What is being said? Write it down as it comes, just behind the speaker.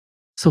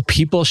So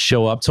people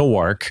show up to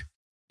work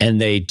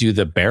and they do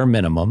the bare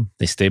minimum.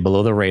 They stay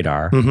below the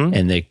radar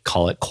and they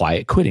call it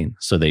quiet quitting.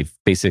 So they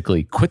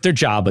basically quit their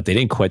job, but they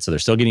didn't quit. So they're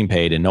still getting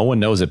paid and no one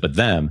knows it but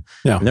them.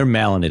 Yeah. And they're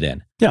mailing it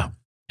in. Yeah.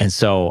 And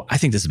so I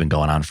think this has been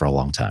going on for a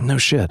long time. No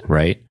shit.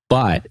 Right?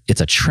 But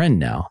it's a trend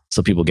now.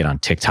 So people get on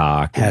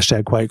TikTok.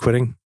 Hashtag quiet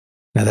quitting.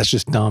 Now that's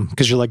just dumb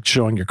because you're like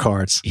showing your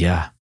cards.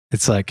 Yeah.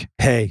 It's like,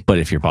 hey. But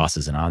if your boss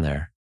isn't on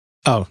there.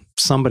 Oh,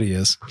 somebody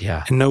is.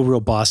 Yeah. And no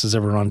real boss is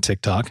ever on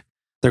TikTok.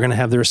 They're going to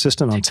have their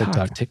assistant on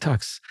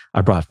TikTok.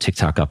 I brought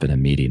TikTok up in a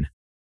meeting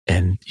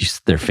and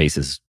their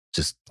faces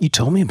just... You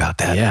told me about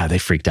that. Yeah, they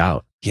freaked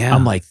out. Yeah.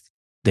 I'm like,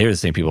 they're the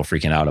same people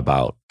freaking out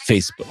about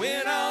Facebook.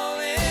 Win all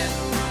in,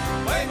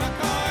 play my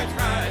cards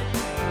right.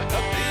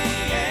 Up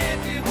the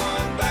ante,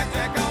 one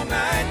blackjack all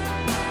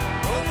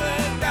night. Roll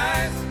the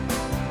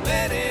dice,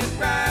 let it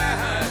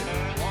ride.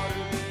 What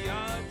are the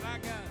odds I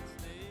got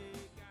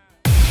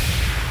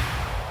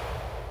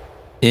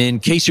In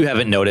case you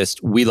haven't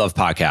noticed, we love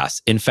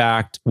podcasts. In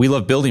fact, we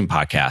love building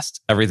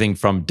podcasts, everything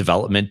from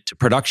development to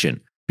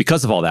production.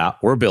 Because of all that,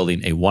 we're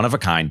building a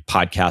one-of-a-kind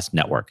podcast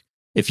network.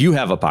 If you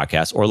have a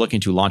podcast or looking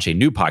to launch a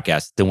new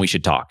podcast, then we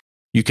should talk.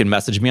 You can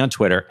message me on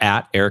Twitter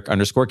at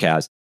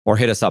Eric_Kaz or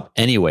hit us up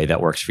any way that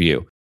works for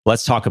you.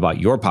 Let's talk about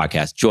your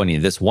podcast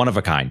joining this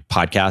one-of-a-kind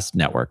podcast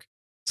network.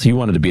 So you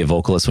wanted to be a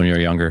vocalist when you were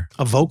younger?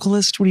 A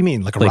vocalist? What do you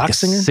mean? Like a rock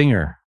singer?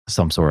 Singer of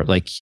some sort,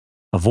 like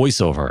a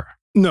voiceover.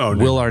 No.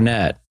 Will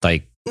Arnett,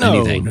 like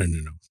anything.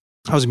 No.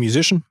 I was a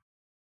musician.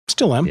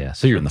 Still am. Yeah.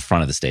 So you're in the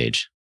front of the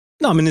stage.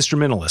 No, I'm an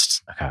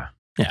instrumentalist. Okay.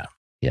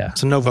 Yeah.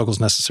 So no vocals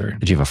necessary.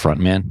 Did you have a front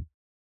man?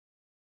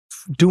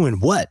 Doing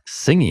what?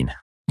 Singing.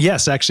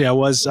 Yes, actually, I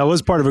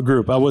was part of a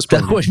group. I was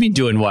part of a What do you mean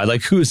doing what?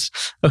 Like who's...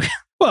 Okay.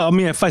 Well, I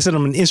mean, if I said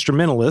I'm an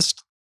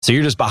instrumentalist. So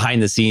you're just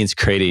behind the scenes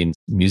creating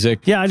music?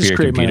 Yeah, I just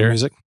create my own computer?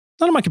 music.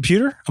 Not on my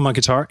computer, on my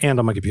guitar, and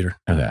on my computer.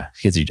 Okay.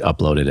 Because you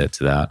uploaded it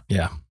to that.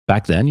 Yeah.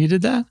 Back then you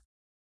did that?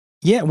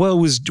 Yeah, well,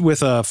 it was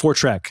with a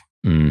 4-track.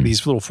 Mm.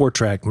 These little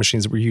 4-track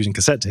machines that were using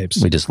cassette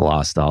tapes. We just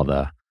lost all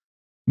the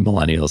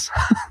millennials.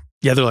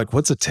 Yeah, they're like,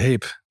 what's a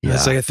tape? Yeah.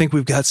 It's like, I think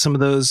we've got some of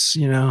those,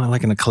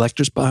 like in a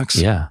collector's box.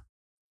 Yeah.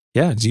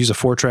 Yeah, to use a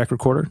 4-track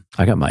recorder.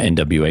 I got my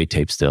NWA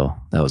tape still.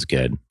 That was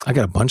good. I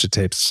got a bunch of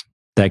tapes.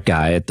 That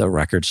guy at the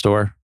record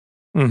store,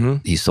 Mm-hmm.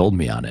 he sold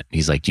me on it.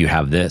 He's like, do you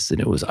have this?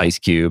 And it was Ice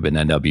Cube and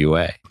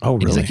NWA. Oh,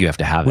 And really? he's like, you have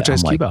to have Which it.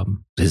 Ice I'm Cube like,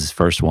 album? his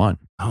first one.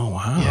 Oh,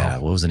 wow. Yeah.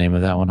 What was the name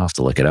of that one? I'll have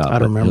to look it up. I but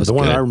don't it remember. was The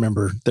one good. I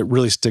remember that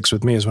really sticks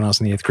with me is when I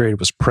was in the 8th grade. It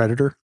was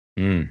Predator.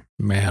 Mm.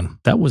 Man.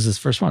 That was his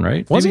first one,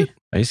 right? Was Maybe?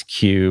 Ice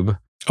Cube.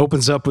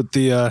 Opens up with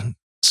the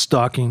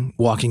stalking,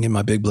 walking in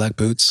my big black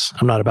boots.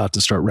 I'm not about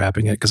to start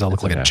rapping it because I'll look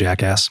It's like a okay.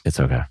 jackass. It's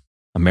okay.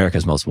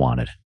 America's Most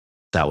Wanted.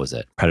 That was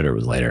it. Predator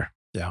was later.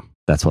 Yeah.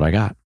 That's what I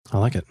got. I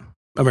like it.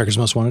 America's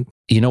Most Wanted.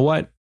 You know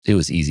what? It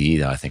was Eazy-E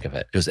that I think of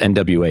it. It was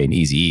NWA and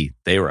Eazy-E.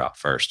 They were out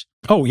first.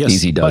 Oh, yes.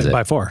 Easy does it.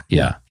 By far.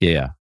 Yeah.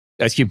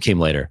 Ice Cube came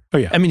later. Oh,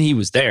 yeah. I mean, he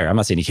was there. I'm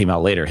not saying he came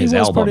out later. His He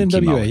was album part of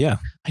came out. NWA, yeah.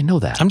 I know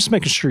that. I'm just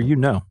making sure you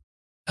know.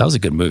 That was a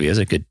good movie. It was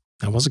a good,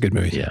 That was a good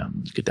movie. yeah,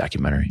 it was a good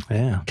documentary.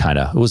 Yeah. Kind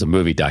of. It was a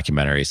movie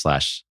documentary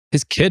 /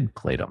 his kid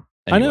played him.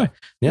 I know.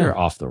 Yeah. We're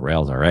off the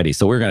rails already.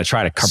 So we're going to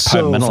try to So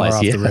far compartmentalize.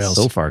 off the rails.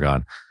 So far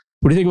gone.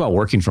 What do you think about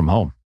working from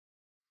home?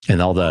 And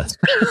all the...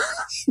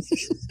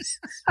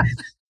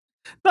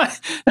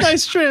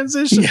 Nice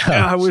transition.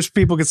 Yeah. I wish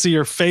people could see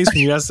your face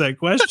when you asked that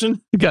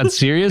question. You got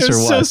serious It's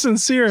or so what?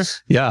 sincere.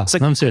 Yeah. It's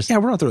like, I'm serious. yeah,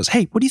 we're not those.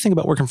 Hey, what do you think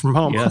about working from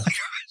home? Yeah.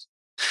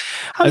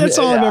 That's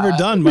all I've ever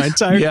done my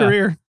entire Yeah.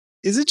 career.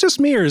 Is it just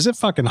me or is it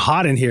fucking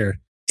hot in here?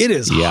 It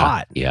is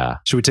hot. Yeah.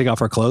 Should we take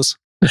off our clothes?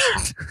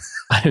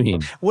 I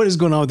mean, What is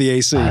going on with the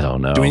AC? I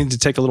don't know. Do we need to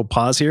take a little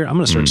pause here? I'm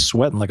going to start Mm.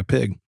 sweating like a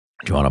pig.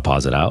 Do you want to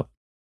pause it out?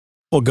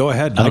 Well, go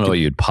ahead. I don't know what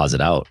you'd pause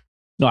it out.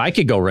 No, I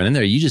could go run in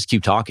there. You just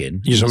keep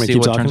talking. You just want me to See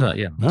keep what turns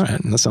talking? out. Yeah. All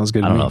right. That sounds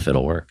good. I to don't me. know if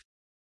it'll work.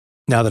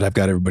 Now that I've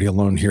got everybody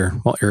alone here,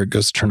 while Eric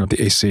goes to turn up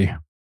the AC.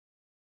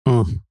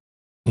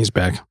 He's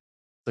back.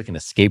 Like an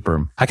escape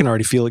room. I can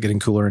already feel it getting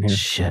cooler in here.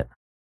 Shit.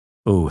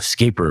 Oh,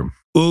 escape room.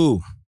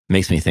 Ooh.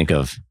 Makes me think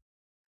of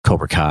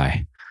Cobra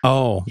Kai.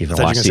 Oh. You I haven't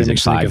thought watched you were gonna say season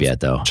makes me think 5 of yet,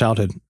 though.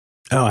 Childhood.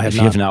 Oh, I have If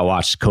you not. have not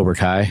watched Cobra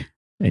Kai,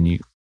 and you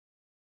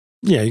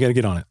Yeah, you got to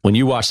get on it. when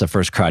you watched the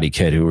first Karate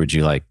Kid, who would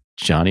you like,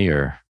 Johnny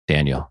or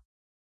Daniel?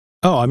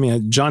 Oh, I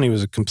mean, Johnny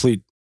was a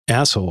complete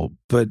asshole,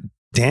 but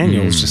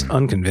Daniel was just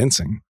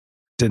unconvincing.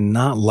 Did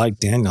not like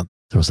Daniel.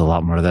 There was a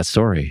lot more to that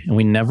story, and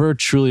we never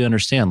truly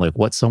understand like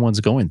what someone's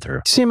going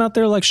through. See him out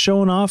there like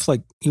showing off,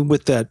 like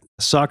with that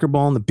soccer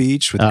ball on the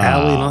beach with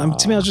Allie. And all.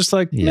 To me, I was just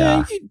like, Yeah.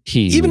 man,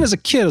 even as a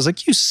kid, I was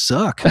like, you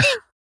suck.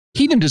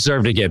 He didn't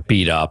deserve to get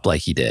beat up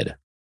like he did.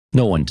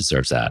 No one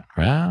deserves that.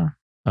 Yeah.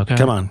 Okay.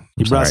 Come on.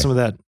 You I'm brought sorry. some of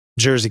that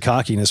Jersey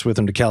cockiness with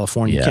him to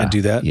California. You Yeah. can't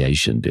do that. Yeah, you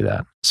shouldn't do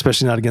that.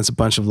 Especially not against a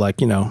bunch of like,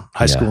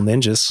 high school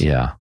ninjas.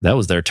 Yeah. That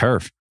was their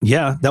turf.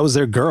 Yeah, that was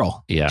their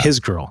girl. Yeah. His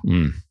girl.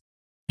 Mm.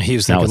 He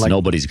was Now thinking it's like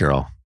nobody's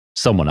girl.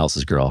 Someone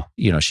else's girl.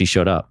 She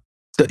showed up.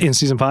 in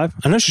season 5.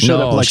 I know she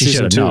showed up like she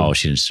season showed 2. No,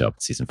 she didn't show up in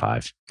season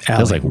 5. Allie.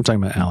 was like- We're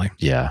talking about Allie.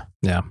 Yeah.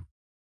 Yeah.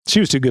 She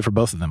was too good for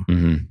both of them.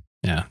 Mm-hmm.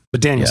 Yeah.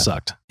 But Daniel Yeah.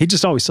 sucked. He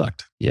just always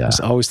sucked. Yeah.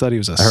 I always thought he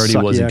was a I heard he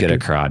sucky wasn't good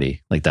actor. at karate.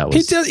 Like that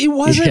was. He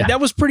wasn't. Yeah. That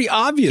was pretty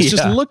obvious.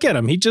 Just Yeah. look at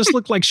him. He just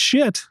looked like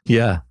shit.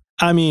 Yeah.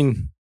 I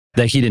mean,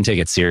 That he didn't take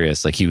it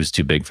serious. Like he was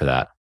too big for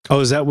that.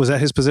 was that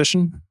his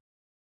position?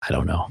 I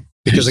don't know.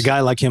 Because a guy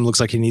like him looks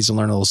like he needs to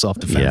learn a little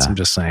self-defense. Yeah. I'm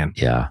just saying.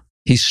 Yeah.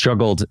 He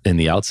struggled in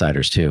The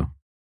Outsiders too.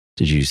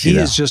 Did you see He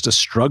that? is just a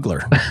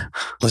struggler.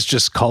 Let's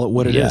just call it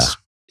what it is.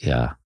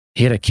 Yeah.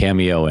 He had a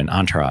cameo in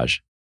Entourage.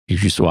 You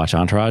used to watch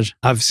Entourage?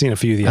 I've seen a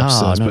few of the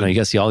episodes. No, but you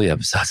got to see all the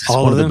episodes. It's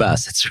All one of of the them?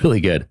 best. It's really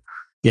good.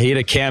 Yeah, he had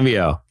a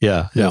cameo.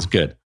 Yeah, it Yeah. was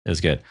good. It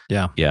was good.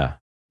 Yeah. Yeah.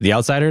 The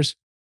Outsiders?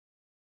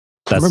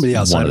 I remember The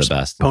one Outsiders. of the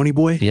best. Pony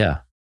Boy? Yeah.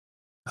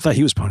 I thought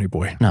he was Pony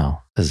Boy. No,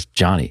 this is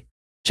Johnny.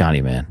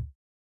 Johnny, man.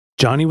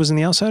 Johnny was in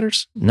The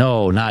Outsiders?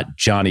 No, not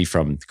Johnny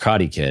from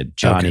Karate Kid.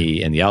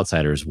 Johnny in The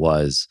Outsiders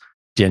was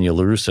Daniel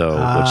LaRusso,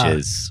 Ah. which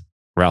is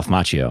Ralph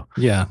Macchio.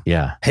 Yeah.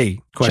 Yeah. Hey,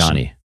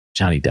 question.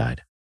 Johnny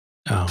died.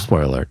 Oh,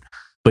 Spoiler alert.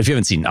 But if you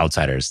haven't seen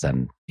Outsiders,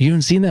 then you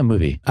haven't seen that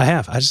movie. I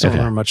have. I just don't Okay.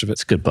 remember much of it.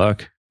 It's a good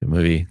book, good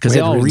movie. Because We they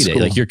had to all read in read it.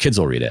 school. Like your kids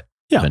will read it.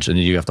 Yeah. Eventually,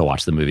 and you have to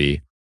watch the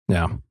movie.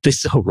 Yeah. They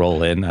still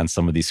roll in on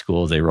some of these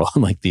schools. They roll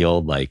in like the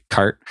old like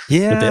cart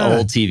Yeah. with the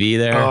old TV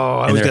there. Oh,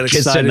 I and always their got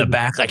kids sit in the excited.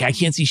 back like, I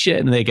can't see shit.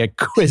 And they get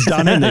quizzed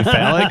on it and they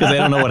fail it because they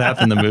don't know what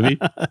happened in the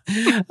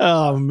movie.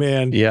 Oh,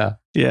 man. Yeah.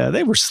 Yeah.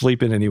 They were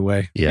sleeping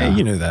anyway. Yeah. Hey,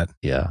 you knew that.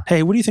 Yeah.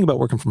 Hey, what do you think about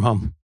working from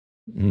home?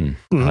 I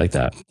like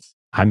that.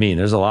 I mean,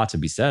 there's a lot to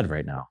be said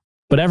right now.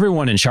 But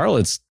everyone in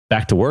Charlotte's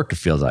back to work, it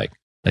feels like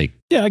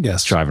Yeah, I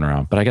guess. driving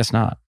around. But I guess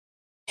not.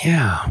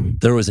 Yeah.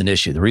 There was an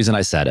issue. The reason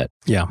I said it,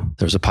 Yeah.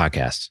 there was a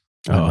podcast.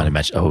 I Oh. might have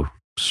mentioned,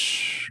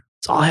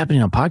 it's all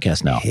happening on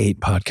podcasts now. I hate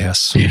podcasts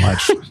so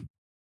much.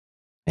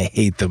 I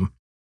hate them.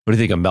 What do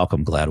you think of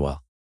Malcolm Gladwell?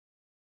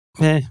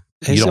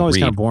 He's don't always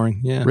kind read. of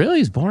boring. Yeah. Really?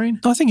 He's boring?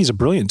 No, I think he's a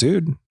brilliant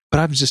dude, but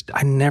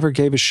I never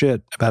gave a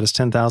shit about his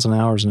 10,000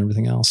 hours and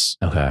everything else.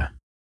 Okay.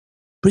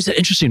 But he's an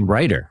interesting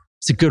writer.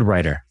 He's a good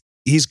writer.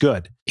 He's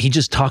good. He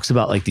just talks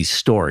about like these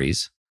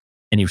stories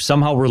and he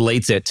somehow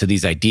relates it to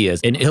these ideas.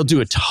 And he'll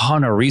do a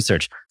ton of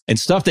research and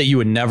stuff that you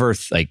would never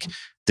like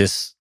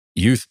this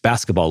youth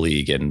basketball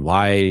league and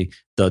why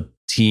the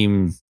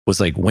team was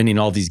like winning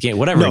all these games,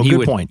 whatever. No, And he good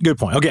would, point. Good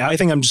point. Okay, I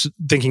think I'm just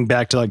thinking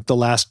back to like the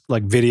last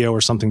like video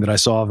or something that I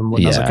saw of him.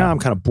 And I was like, Yeah. I'm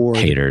kind of bored.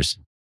 Haters.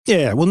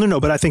 Yeah. Well, no,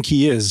 but I think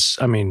he is.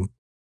 I mean,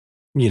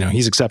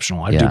 he's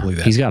exceptional. I do believe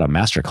that. He's got a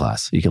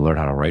masterclass. You can learn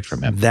how to write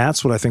from him.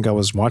 That's what I think I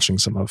was watching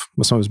some of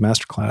his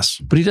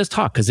masterclass. But he does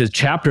talk because his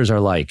chapters are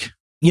like,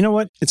 You know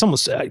what? It's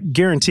almost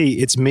guarantee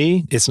it's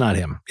me. It's not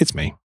him. It's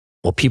me.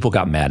 well, people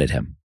got mad at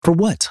him. For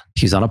what?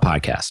 He's on a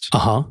podcast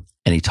Uh-huh.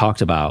 and he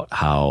talked about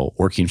how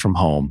working from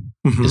home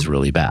Mhm. is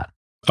really bad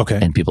Okay.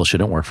 and people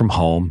shouldn't work from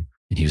home.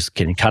 And he was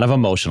getting kind of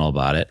emotional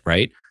about it,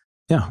 right?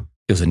 Yeah.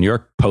 It was a New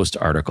York Post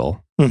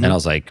article. Mhm. And I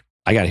was like,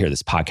 I got to hear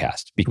this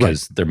podcast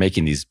because they're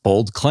making these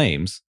bold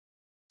claims.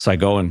 So I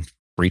go and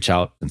reach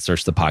out and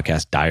search the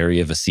podcast, Diary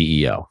of a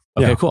CEO.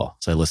 Okay, Yeah. cool.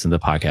 So I listen to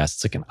the podcast.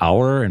 It's like an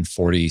hour and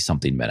 40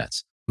 something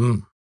minutes.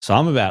 Mm. So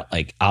I'm about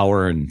like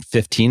hour and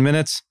 15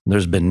 minutes.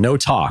 There's been no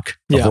talk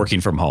of Yeah.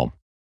 working from home.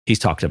 He's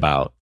talked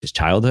about his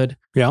childhood.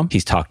 Yeah.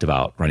 He's talked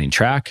about running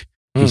track.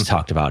 He's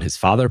talked about his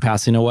father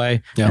passing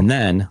away. Yeah. And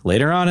then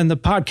later on in the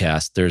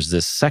podcast, there's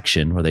this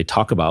section where they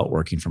talk about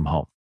working from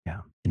home.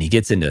 Yeah. And he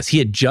gets into this. He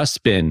had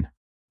just been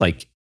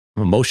like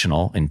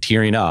emotional and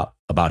tearing up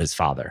about his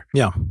father.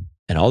 Yeah.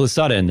 And all of a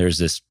sudden, there's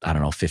this,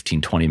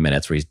 15, 20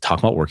 minutes where he's talking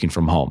about working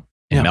from home.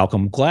 And Yeah.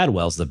 Malcolm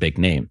Gladwell's the big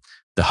name.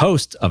 The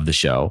host of the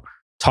show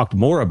talked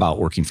more about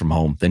working from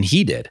home than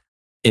he did.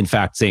 In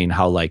fact, saying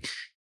how like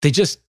they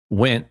just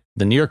went,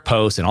 the New York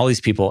Post and all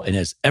these people, and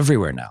it's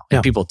everywhere now. And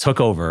Yeah. people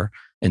took over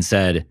and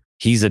said,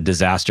 he's a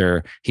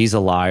disaster. He's a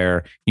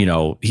liar.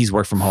 He's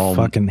worked from home.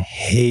 Fucking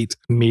hate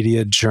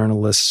media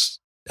journalists.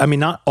 I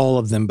mean, not all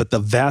of them, but the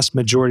vast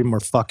majority of them are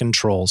fucking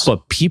trolls.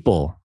 But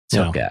people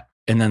took Yeah. it.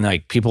 And then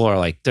like people are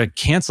like, they're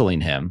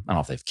canceling him. I don't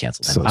know if they've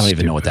canceled him. So I don't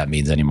even know what stupid. that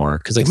means anymore.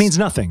 Because It means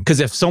nothing.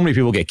 because if so many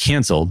people get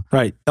canceled,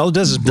 Right. All it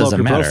does is blow up Doesn't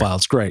your matter. profile.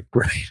 It's great.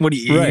 right. What do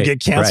you Right, get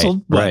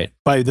canceled? right, right.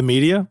 By the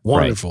media?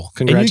 Wonderful.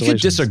 Congratulations. And you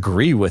could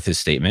disagree with his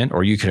statement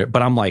or you could,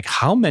 but I'm like,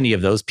 how many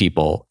of those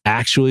people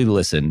actually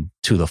listen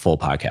to the full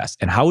podcast?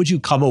 And how would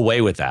you come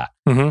away with that?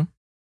 Mhm.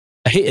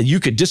 Hey, you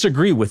could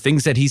disagree with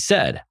things that he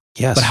said,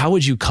 Yes. but how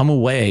would you come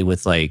away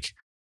with like,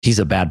 he's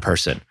a bad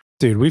person?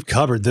 Dude, we've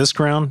covered this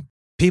ground.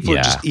 People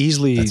Yeah, are just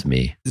easily, That's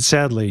me.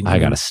 sadly. I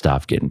got to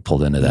stop getting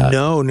pulled into that.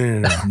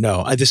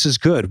 No. This is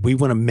good. We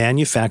want to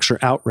manufacture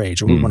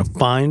outrage. We want to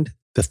find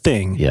the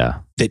thing Yeah.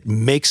 that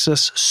makes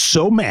us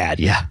so mad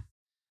Yeah.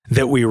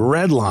 that we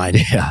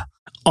redline Yeah.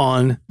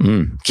 on.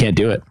 Can't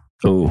do it.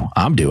 Oh,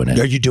 I'm doing it.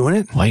 Are you doing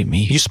it? Why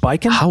me? You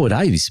spiking? How would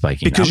I be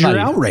spiking? Because I'm you're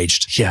not even-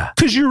 outraged. Yeah.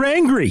 Because you're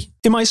angry.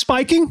 Am I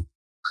spiking?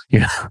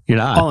 You're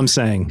not. All I'm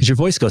saying. Because your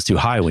voice goes too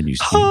high when you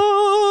speak.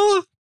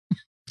 Ah.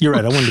 You're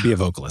right. I wanted to be a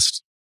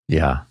vocalist.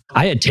 Yeah.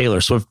 I had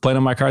Taylor Swift playing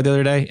on my car the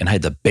other day and I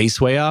had the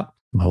bass way up.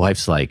 My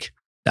wife's like,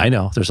 I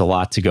know there's a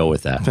lot to go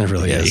with that. There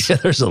really is. Yeah,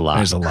 there's a lot.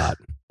 There's a lot.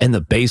 And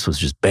the bass was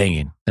just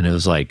banging. And it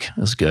was like, it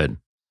was good.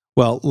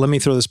 Well, let me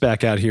throw this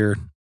back out here.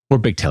 We're a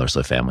big Taylor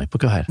Swift family,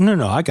 but go ahead.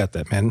 No, I got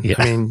that, man. Yeah.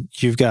 I mean,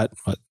 you've got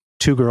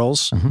 2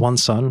 girls, Mhm. 1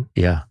 son.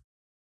 Yeah.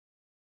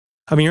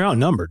 I mean, you're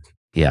outnumbered.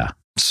 Yeah.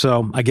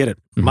 So I get it.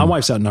 My Mhm.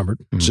 wife's outnumbered.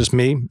 It's Mhm. just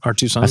me, our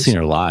 2 sons. I've seen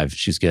her live.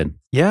 She's good.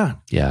 Yeah.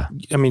 Yeah.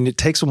 I mean, it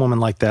takes a woman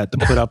like that to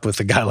put up with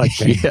a guy like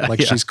me. Yeah, like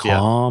yeah, she's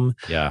calm,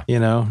 Yeah. you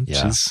know,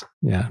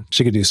 Yeah.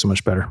 she could do so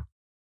much better.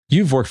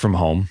 You've worked from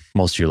home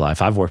most of your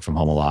life. I've worked from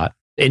home a lot.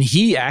 And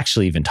he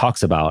actually even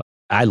talks about,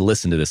 I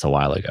listened to this a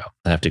while ago.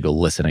 I have to go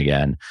listen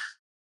again.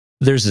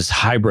 There's this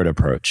hybrid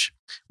approach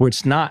where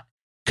it's not,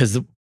 because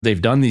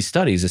they've done these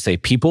studies that say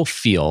people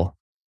feel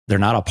they're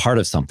not a part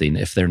of something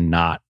if they're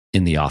not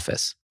in the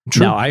office.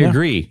 True, Now, I yeah.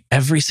 agree.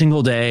 Every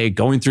single day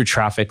going through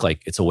traffic,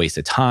 like it's a waste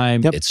of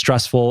time. Yep. It's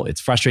stressful.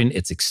 It's frustrating.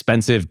 It's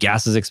expensive.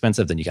 Gas is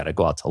expensive. Then you got to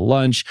go out to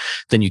lunch.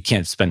 Then you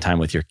can't spend time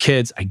with your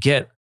kids. I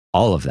get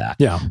all of that.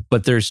 Yeah.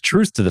 But there's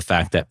truth to the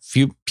fact that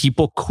few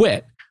people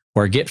quit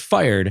or get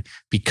fired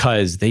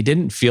because they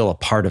didn't feel a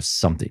part of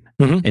something.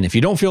 Mhm. And if you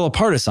don't feel a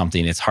part of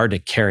something, it's hard to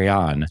carry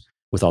on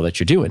with all that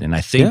you're doing. And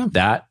I think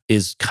that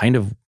is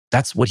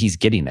that's what he's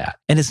getting at.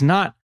 And it's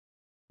not,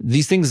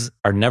 these things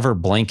are never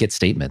blanket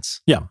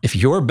statements. Yeah. If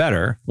you're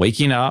better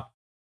waking up,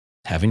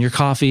 having your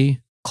coffee,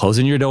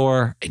 closing your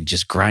door, and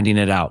just grinding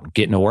it out,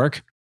 getting to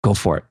work, go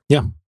for it.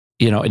 Yeah.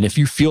 And if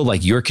you feel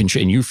like you're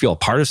and you feel a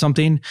part of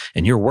something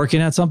and you're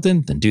working at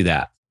something, then do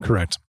that.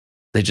 Correct.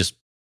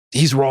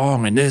 He's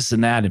wrong and this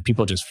and that, and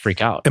people just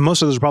freak out. And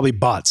most of those are probably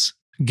bots.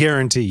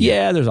 Guarantee you.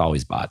 Yeah, there's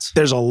always bots.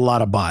 There's a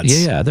lot of bots.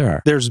 Yeah, there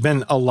are. There's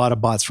been a lot of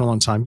bots for a long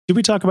time. Did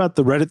we talk about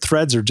the Reddit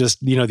threads or just,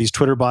 these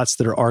Twitter bots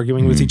that are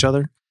arguing with each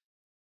other?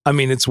 I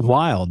mean, it's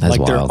wild. That's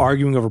they're wild.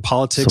 arguing over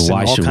politics So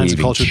why and all should we kinds of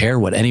even culture. care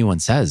what anyone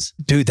says?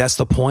 Dude, that's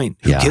the point.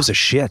 Who Yeah. gives a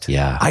shit?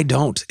 Yeah. I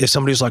don't. If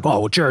somebody's like, oh,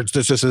 well, Jared's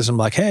this, I'm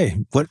like, hey,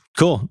 what?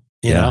 Cool.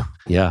 You know?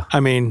 Yeah. I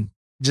mean,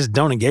 just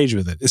don't engage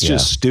with it. It's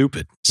just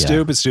stupid.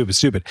 Yeah.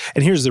 Stupid.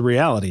 And here's the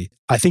reality.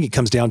 I think it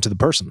comes down to the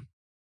person,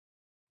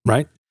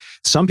 right?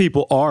 Some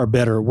people are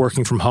better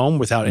working from home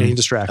without any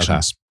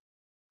distractions.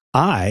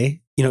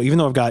 Even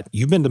though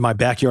you've been to my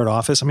backyard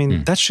office. I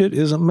mean, that shit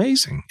is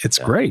amazing. It's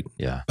great,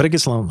 Yeah. but it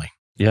gets lonely.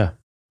 Yeah.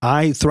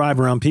 I thrive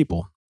around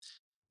people,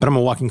 but I'm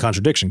a walking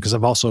contradiction because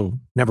I've also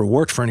never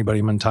worked for anybody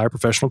in my entire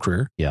professional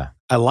career. Yeah.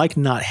 I like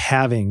not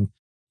having,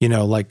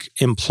 like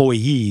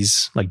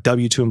employees, like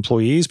W-2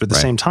 employees, but at the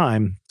Right. same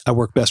time, I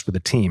work best with a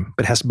team,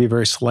 but it has to be a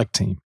very select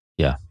team.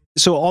 Yeah.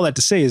 So all that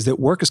to say is that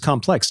work is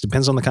complex,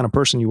 depends on the kind of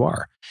person you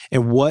are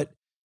and what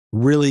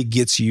really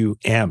gets you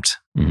amped.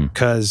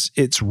 Because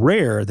it's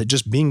rare that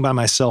just being by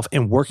myself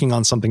and working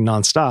on something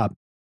nonstop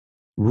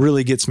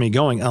really gets me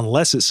going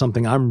unless it's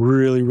something I'm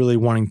really, really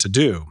wanting to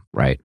do.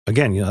 Right.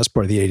 Again, that's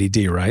part of the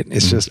ADD, right?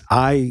 It's just,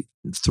 I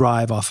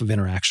thrive off of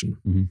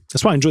interaction.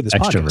 That's why I enjoyed this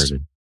podcast.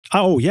 Extroverted.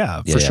 Oh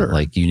yeah, for sure.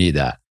 Like you need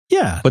that.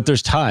 Yeah. But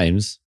there's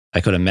times I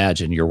could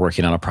imagine you're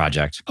working on a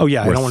project. Oh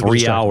yeah. I where don't want to be 3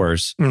 distracted.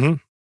 hours Mhm.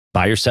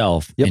 by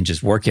yourself Yep. and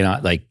just working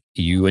on, like,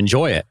 you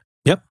enjoy it.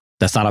 Yep.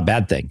 That's not a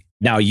bad thing.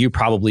 Now you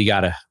probably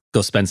got to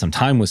go spend some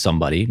time with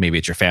somebody. Maybe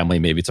it's your family.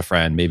 Maybe it's a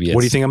friend. Maybe it's.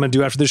 What do you think I'm going to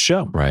do after this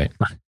show? Right.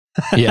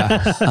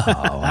 Yeah.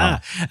 Oh, wow.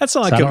 That's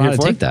all So I I come don't know here how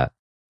to for. take that.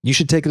 You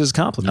should take it as a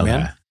compliment, Okay.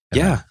 man. Okay.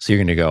 Yeah. So you're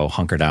going to go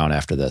hunker down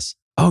after this.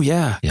 Oh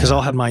yeah. Because Yeah.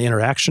 I'll have my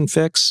interaction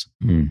fix.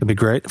 Mm. It'd be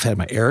great. I've had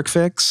my Eric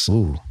fix.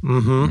 Ooh.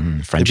 Mm-hmm. It'd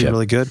be Friendship.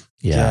 really good.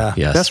 Yeah.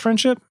 Yes. Best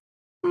friendship?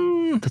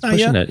 That's Not pushing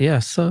yet. it. Yeah.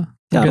 So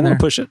Yeah, I we're don't there. want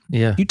to push it.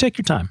 Yeah. You take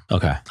your time.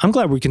 Okay. I'm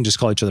glad we can just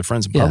call each other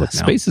friends in Yeah. public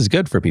now. Space is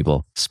good for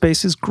people.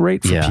 Space is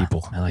great for Yeah,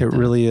 people. I like it that.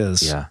 really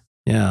is. Yeah.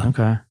 Yeah.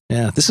 Okay.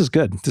 Yeah. This is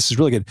good. This is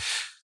really good.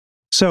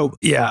 So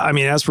yeah, I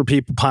mean, as for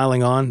people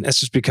piling on, that's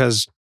just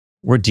because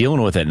We're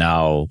dealing with it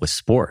now with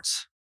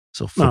sports.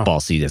 So football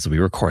season, as we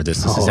record this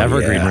is Oh,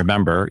 evergreen. yeah.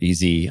 Remember,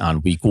 easy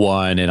on week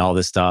 1 and all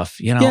this stuff.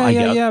 I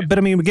yeah. But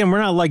I mean, again, we're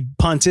not like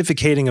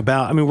pontificating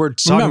about. I mean, we're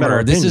talking about Remember,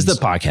 our this is the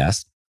opinions.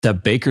 podcast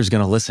that Baker's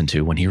going to listen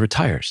to when he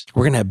retires.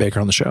 We're gonna have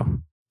Baker on the show,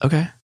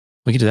 Okay,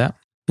 we can do that.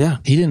 Yeah.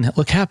 He didn't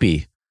look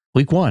happy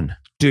week 1.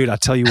 dude. I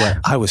tell you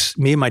what,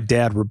 me and my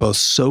dad were both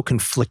so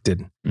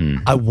conflicted.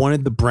 Mm. I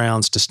wanted the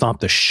Browns to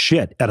stomp the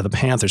shit out of the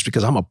Panthers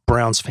because I'm a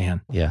Browns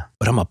fan, Yeah,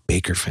 but I'm a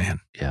Baker fan.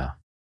 yeah,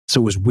 So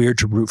it was weird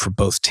to root for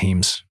both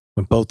teams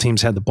when both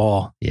teams had the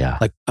ball. yeah.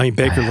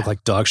 Baker looked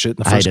like dog shit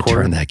in the I had first to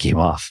quarter. turn that game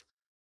off.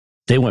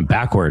 They went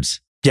backwards.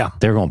 Yeah.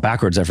 They were going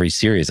backwards every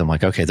series. I'm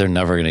like, okay, they're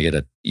never going to get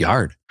a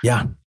yard.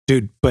 Yeah,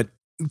 dude. But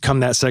come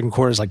that second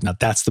quarter, it's like, now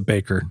that's the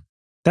Baker.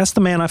 That's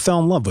the man I fell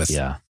in love with.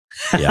 Yeah,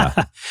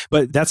 yeah.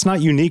 But that's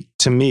not unique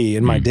to me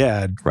and my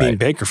dad being Right.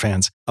 Baker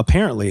fans,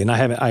 apparently. And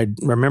I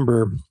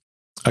remember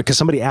because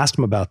somebody asked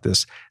him about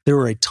this. There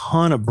were a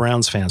ton of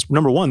Browns fans.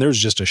 Number one, there was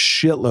just a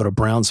shitload of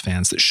Browns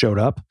fans that showed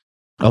up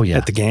Oh yeah.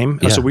 at the game.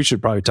 Yeah. So we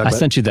should probably talk I about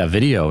sent you that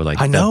video, like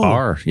I know. that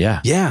bar.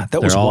 Yeah. Yeah,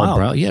 that was They're all wild.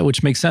 brown. Yeah,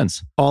 which makes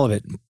sense. All of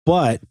it.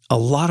 But a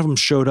lot of them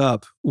showed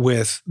up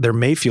with their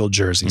Mayfield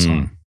jerseys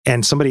on.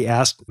 And somebody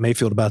asked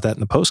Mayfield about that in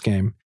the post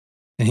game.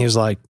 And he was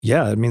like,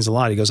 yeah, it means a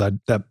lot. He goes,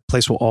 that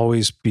place will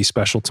always be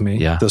special to me.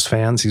 Yeah. Those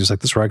fans, he was like,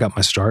 this is where I got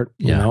my start.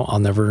 You know, I'll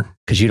never.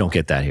 Because you don't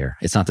get that here.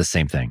 It's not the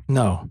same thing.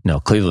 No.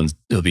 Cleveland's,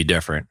 it'll be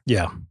different.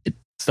 Yeah.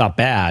 It's not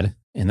bad.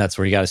 And that's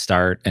where you got to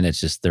start. And it's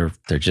just,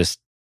 they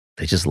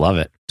just love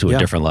it to a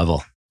different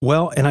level.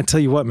 Well, and I tell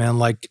you what, man,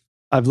 like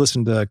I've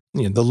listened to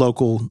the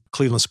local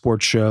Cleveland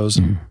sports shows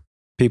and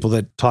people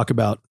that talk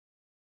about,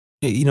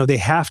 they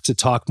have to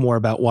talk more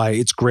about why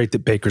it's great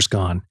that Baker's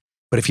gone.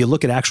 But if you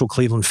look at actual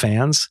Cleveland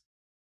fans,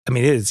 I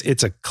mean,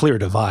 it's a clear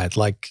divide.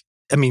 Like,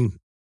 I mean,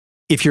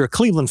 if you're a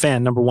Cleveland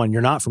fan, number one,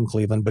 you're not from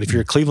Cleveland. But if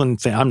you're a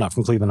Cleveland fan, I'm not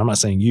from Cleveland. I'm not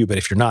saying you, but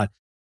if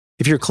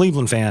you're a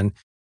Cleveland fan,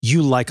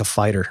 you like a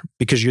fighter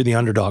because you're the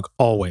underdog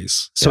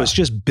always. So it's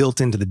just built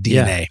into the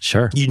DNA. Yeah,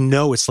 sure.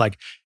 It's like,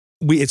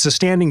 it's a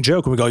standing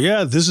joke when we go,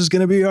 yeah, this is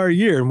going to be our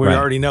year. And we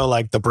already know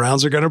like the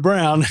Browns are going to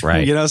brown,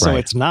 right? So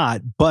it's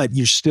not, but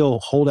you still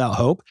hold out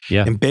hope.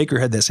 Yeah. And Baker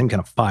had that same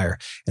kind of fire.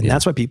 And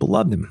that's why people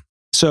loved him.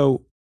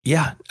 So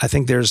yeah, I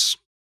think there's,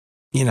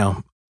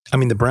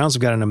 the Browns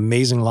have got an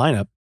amazing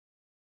lineup,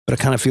 but it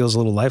kind of feels a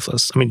little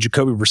lifeless. I mean,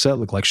 Jacoby Brissett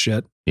looked like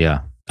shit.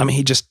 Yeah. I mean,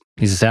 he's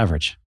just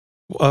average.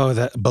 Oh,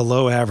 that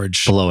below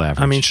average. Below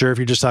average. I mean, sure, if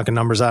you're just talking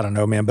numbers, I don't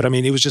know, man. But I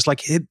mean, it was just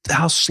like,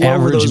 how slow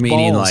were those average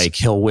meaning balls? like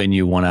he'll win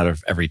you 1 out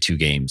of every 2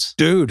 games.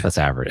 Dude. That's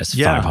average. That's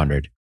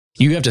 500.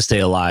 You have to stay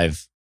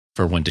alive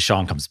for when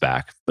Deshaun comes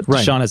back. But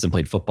Deshaun hasn't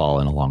played football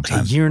in a long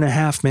time. A year and a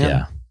half, man.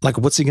 Yeah. Like,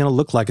 what's he going to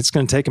look like? It's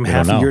going to take him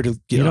half a year to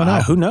get. You don't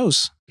know. Who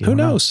knows? Who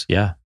knows?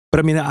 Yeah. But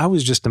I mean, I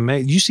was just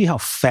amazed. You see how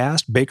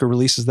fast Baker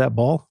releases that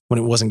ball when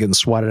it wasn't getting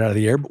swatted out of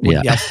the air?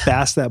 But how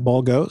fast that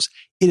ball goes,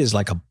 it is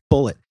like a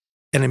bullet.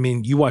 And I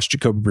mean, you watch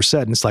Jacoby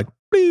Brissett and it's like,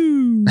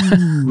 boo,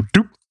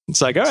 doop.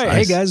 It's like, all right,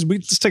 hey guys,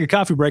 let's take a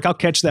coffee break. I'll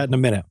catch that in a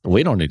minute.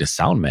 We don't need a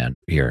sound man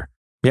here.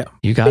 Yeah.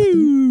 You got it.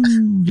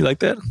 You like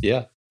that?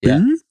 Yeah.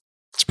 Yeah.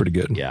 It's pretty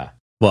good. Yeah.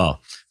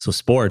 Well, so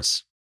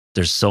sports,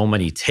 there's so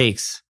many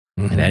takes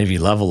at every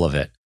level of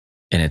it.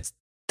 And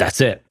that's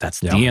it. That's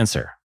the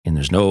answer. And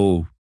there's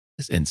no,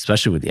 and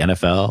especially with the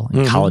NFL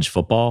and college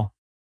football,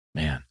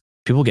 man,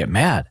 people get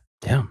mad.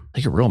 Yeah.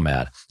 They get real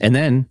mad. And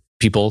then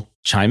people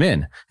chime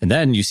in. And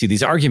then you see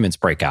these arguments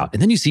break out.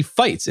 And then you see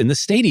fights in the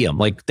stadium.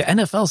 Like the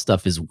NFL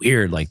stuff is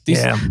weird. Like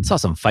I saw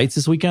some fights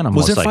this weekend.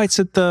 Was there fights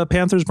at the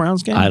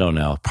Panthers-Browns game? I don't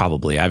know.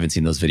 Probably. I haven't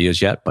seen those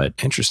videos yet, but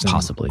interesting.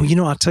 Possibly.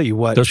 Well, I'll tell you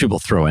what. Those people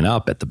throwing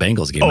up at the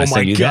Bengals game. Oh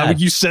my God.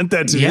 You sent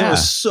that to me. Yeah. That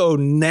was so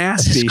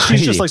nasty.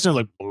 She's just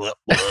like, blah,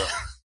 blah,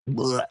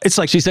 blah. It's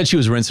like she said she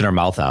was rinsing her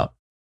mouth out.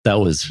 That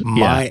was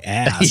my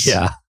ass.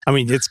 Yeah. I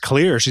mean, it's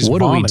clear she's what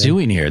vomiting. Are we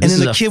doing here? This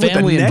and then is the a kid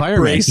family with the neck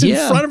environment brace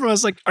in front of him. I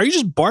was like, "Are you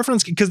just barfing on?"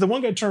 Because the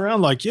one guy turned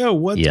around like, "Yo,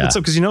 what's up?"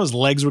 Because his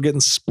legs were getting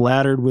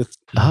splattered with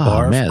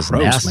barf. Man, it's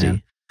gross, nasty.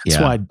 Man.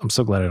 That's why I'm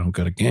so glad I don't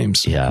go to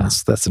games. Yeah,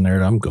 that's the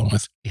narrative I'm going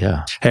with.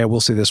 Yeah. Hey, I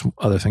will say this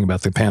other thing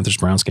about the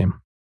Panthers-Browns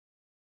game.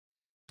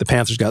 The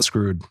Panthers got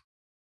screwed.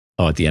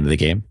 Oh, at the end of the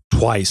game,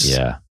 twice.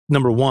 Yeah.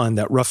 Number one,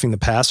 that roughing the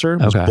passer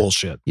was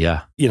bullshit.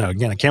 Yeah.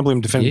 Again, I can't believe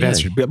him defending the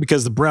Panthers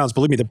because the Browns,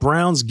 believe me, the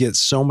Browns get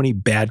so many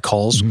bad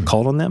calls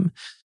called on them.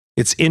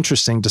 It's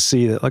interesting to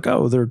see that, like,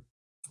 oh,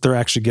 they're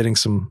actually getting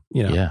some,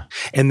 Yeah.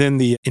 And then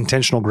the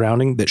intentional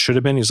grounding that should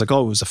have been, he's like,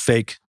 oh, it was a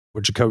fake.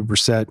 Where Jacoby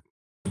Brissett,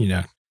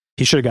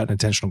 he should have gotten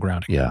intentional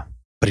grounding. Yeah.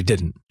 But he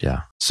didn't.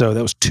 Yeah. So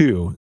that was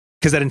 2.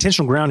 Because that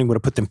intentional grounding would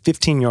have put them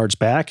 15 yards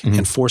back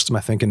and forced them,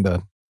 I think,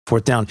 into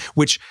 4th down,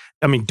 which,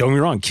 I mean, don't get me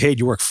wrong, Cade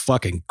York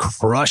fucking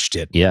crushed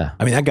it. Yeah.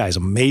 I mean, that guy's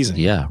amazing.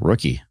 Yeah.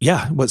 Rookie.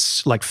 Yeah.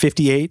 What's like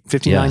 58,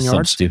 59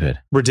 yards? Stupid.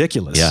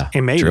 Ridiculous. Yeah. He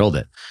made drilled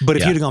it. But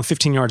if you'd have gone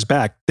 15 yards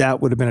back, that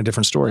would have been a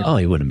different story. Oh,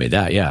 he wouldn't have made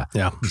that. Yeah.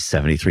 Yeah.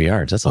 73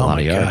 yards. That's a lot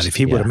of yards. God, if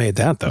he would have made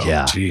that, though.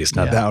 Yeah. Geez.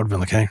 Now that would have been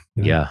like, hey.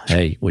 Yeah.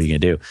 Hey, what are you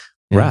going to do?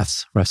 Yeah.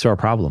 Refs are our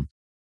problem.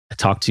 I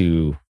talked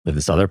to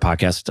this other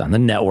podcast on the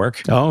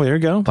network. Oh, there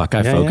you go.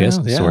 Buckeye Focus.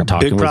 Yeah. So we're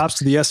talking big props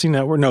to the SC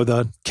network. No,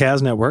 the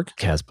Kaz network.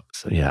 Kaz.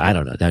 So I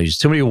don't know. Now there's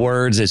too many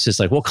words. It's just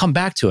like, well, come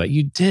back to it.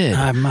 You did.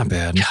 My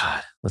bad.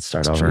 God. Let's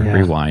start over. Yeah.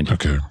 Rewind.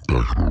 Okay.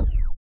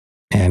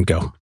 And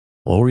go.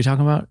 What were we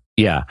talking about?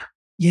 Yeah.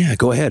 Yeah,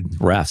 go ahead.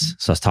 Refs.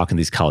 So I was talking to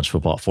these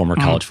former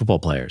college football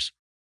players.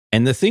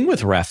 And the thing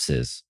with refs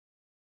is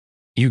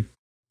you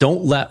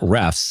don't let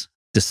refs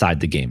decide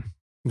the game,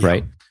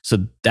 right?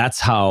 So that's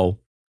how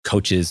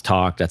coaches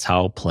talk. That's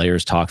how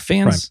players talk.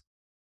 Fans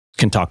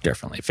can talk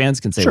differently. Fans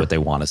can say what they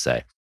want to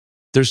say.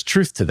 There's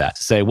truth to that.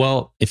 To say,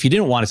 well, if you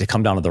didn't want it to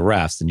come down to the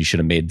refs, then you should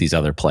have made these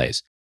other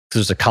plays.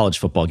 Because there's a college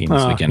football game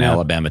this weekend,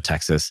 Alabama,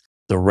 Texas.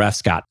 The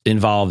refs got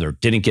involved or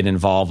didn't get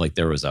involved. Like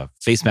there was a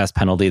face mask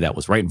penalty that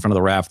was right in front of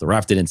the ref. The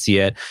ref didn't see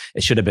it.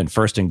 It should have been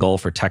 1st and goal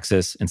for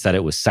Texas. Instead,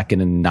 it was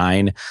 2nd and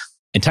 9.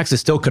 And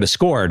Texas still could have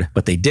scored,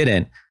 but they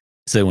didn't.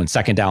 So when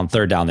 2nd down,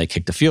 3rd down, they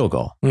kicked a field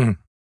goal.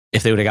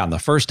 If they would have gotten the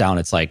 1st down,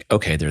 it's like,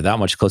 okay, they're that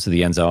much close to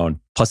the end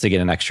zone. Plus they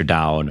get an extra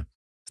down.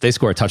 If they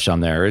score a touchdown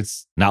there,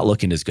 it's not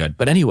looking as good.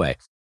 But anyway,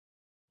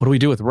 what do we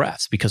do with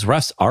refs? Because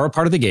refs are a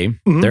part of the game.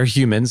 They're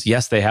humans.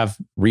 Yes, they have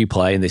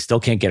replay and they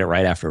still can't get it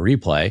right after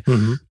replay.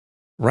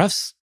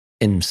 Refs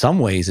in some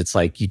ways, it's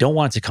like you don't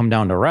want it to come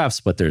down to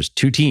refs, but there's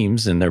two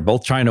teams and they're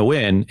both trying to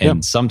win.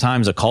 And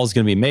sometimes a call is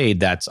going to be made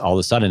that's all of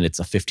a sudden it's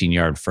a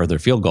 15-yard further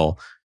field goal.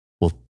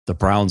 Well, the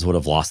Browns would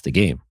have lost the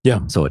game.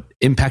 Yeah. So it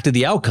impacted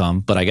the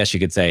outcome, but I guess you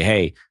could say,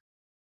 hey,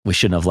 we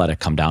shouldn't have let it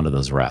come down to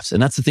those refs.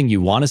 And that's the thing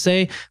you want to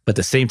say, but at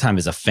the same time,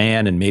 as a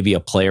fan and maybe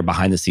a player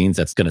behind the scenes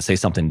that's going to say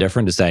something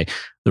different, to say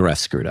the refs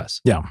screwed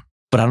us. Yeah.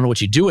 But I don't know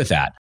what you do with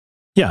that.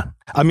 Yeah.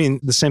 I mean,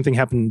 the same thing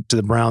happened to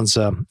the Browns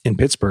in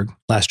Pittsburgh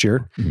last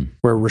year,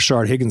 where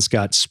Rashard Higgins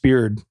got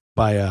speared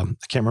by, I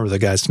can't remember the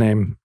guy's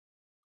name,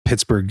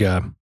 Pittsburgh.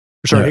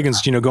 Rashard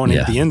Higgins, going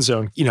into the end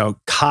zone,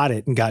 caught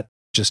it and got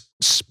just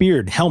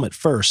speared helmet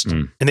first,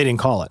 and they didn't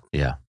call it.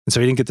 Yeah. And so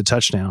he didn't get the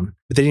touchdown,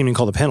 but they didn't even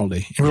call the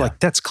penalty. And we're like,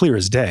 that's clear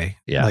as day.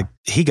 Yeah. Like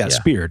he got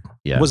speared.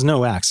 Yeah. It was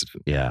no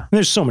accident. Yeah. And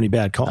there's so many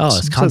bad calls. Oh,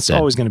 it's constant. So it's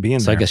always going to be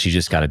in So there. I guess you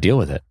just got to deal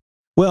with it.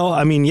 Well,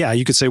 I mean, yeah,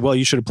 you could say, well,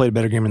 you should have played a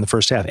better game in the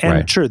first half.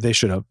 And sure, they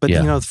should have. But,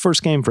 the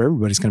first game for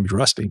everybody's going to be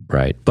rusty.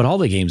 Right. But all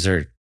the games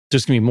there's going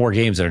to be more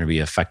games that are going to be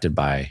affected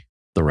by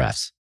the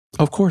refs.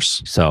 Of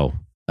course. So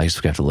I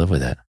guess we have to live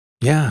with it.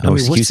 Yeah. No I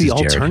mean, what's the excuses,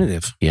 Jared.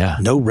 alternative? Yeah.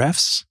 No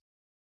refs?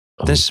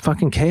 This is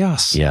fucking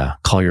chaos. Yeah.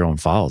 Call your own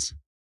fouls.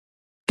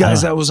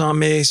 Guys, that was on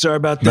me. Sorry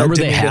about that. Remember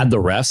they had the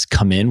refs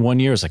come in one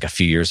year? It was like a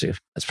few years.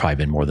 It's probably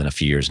been more than a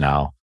few years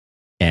now.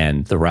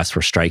 And the refs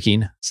were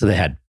striking. So they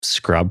had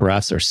scrub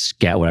refs or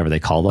scat, whatever they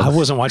call them. I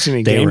wasn't watching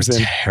any they games were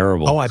then.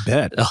 terrible. Oh, I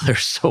bet. Oh, they're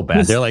so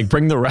bad. They're like,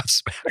 bring the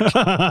refs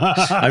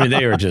back. I mean,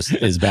 they were just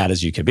as bad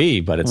as you could be,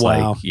 but it's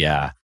like,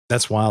 yeah.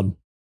 That's wild.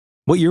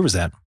 What year was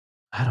that?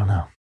 I don't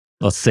know.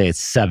 Let's say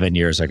it's 7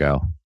 years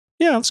ago.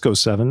 Yeah, let's go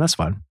 7. That's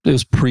fine. It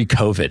was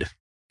pre-COVID.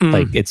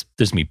 Like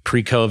there's me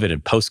pre-COVID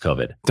and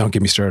post-COVID. Don't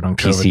get me started on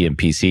COVID. PC and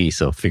PC.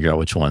 So figure out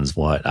which one's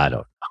what. I don't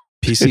know.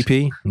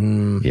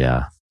 PCP?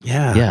 Yeah.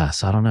 Yeah. Yeah.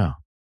 So I don't know.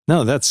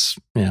 No,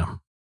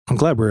 I'm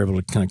glad we're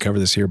able to kind of cover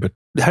this here. But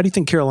how do you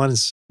think what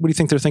do you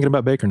think they're thinking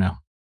about Baker now?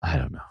 I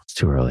don't know. It's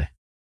too early.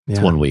 Yeah.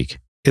 It's 1 week.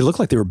 It looked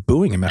like they were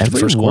booing him after the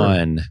first quarter.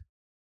 Everyone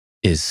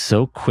is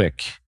so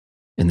quick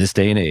in this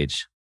day and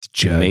age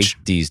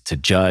to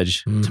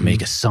judge, to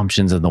make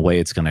assumptions on the way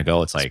it's going to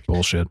go. It's like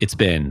bullshit. It's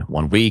been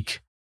 1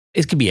 week.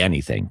 It could be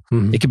anything.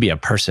 It could be a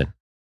person,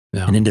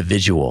 an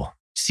individual.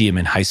 See him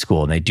in high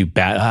school and they do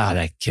bad.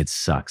 That kid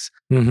sucks.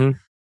 I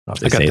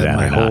got that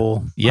my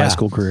whole high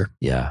school career.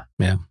 Yeah.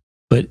 Yeah.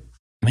 But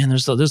man,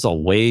 there's a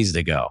ways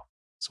to go.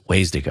 There's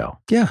ways to go.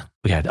 Yeah.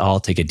 We had to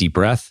all take a deep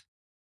breath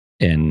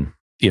and,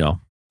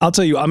 I'll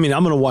tell you, I mean,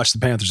 I'm going to watch the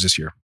Panthers this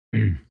year.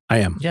 I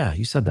am. Yeah.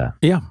 You said that.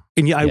 Yeah.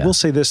 And I will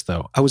say this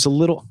though. I was a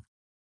little,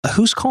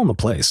 who's calling the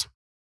plays?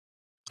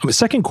 I mean,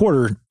 second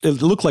quarter,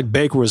 it looked like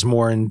Baker was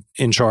more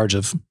in charge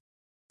of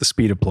the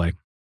speed of play.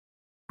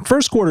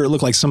 First quarter, it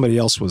looked like somebody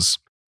else was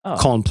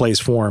calling plays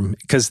for him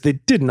because they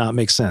did not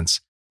make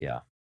sense. Yeah.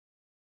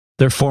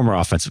 Their former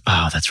offensive.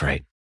 Oh, that's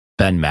right.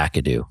 Ben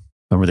McAdoo.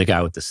 Remember the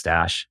guy with the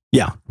stash?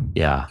 Yeah.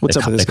 Yeah. What's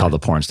up with this They call the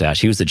porn stash.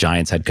 He was the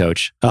Giants head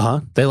coach.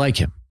 They like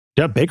him.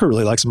 Yeah. Baker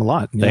really likes him a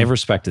lot. They have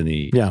respect in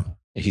the. Yeah.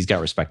 He's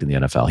got respect in the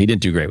NFL. He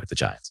didn't do great with the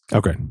Giants.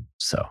 Okay.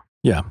 So.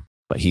 Yeah.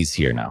 But he's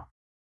here now.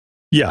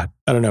 Yeah.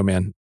 I don't know,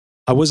 man.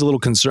 I was a little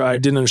concerned. I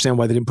didn't understand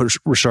why they didn't put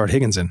Rashard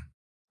Higgins in.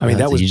 I mean,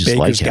 that was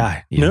Baker's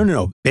guy. Yeah.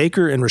 No.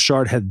 Baker and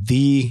Rashard had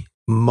the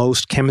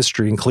most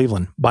chemistry in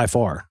Cleveland by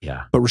far.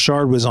 Yeah. But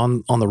Rashard was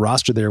on the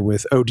roster there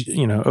with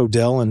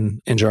Odell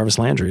and Jarvis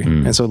Landry.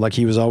 And so like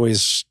he was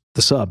always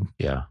the sub.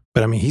 Yeah.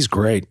 But I mean, he's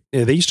great.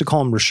 They used to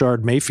call him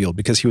Rashard Mayfield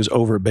because he was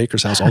over at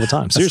Baker's house all the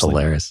time. Seriously. That's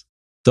hilarious.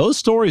 Those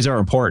stories are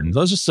important.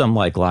 Those are some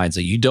like lines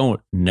that you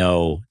don't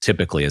know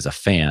typically as a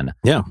fan.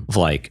 Yeah. Of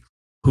like,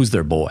 who's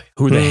their boy?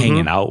 Who are they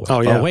hanging out with?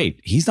 Oh, yeah. Oh,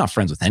 wait, he's not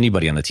friends with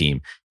anybody on the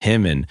team.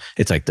 Him and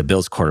it's like the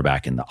Bills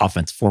quarterback and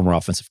the former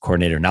offensive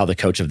coordinator, now the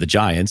coach of the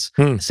Giants,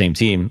 same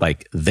team.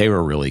 Like they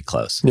were really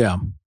close. Yeah.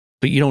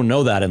 But you don't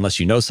know that unless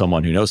you know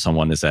someone who knows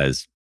someone that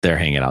says they're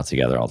hanging out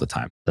together all the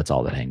time. That's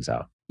all that hangs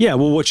out. Yeah.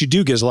 Well, what you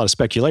do get is a lot of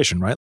speculation,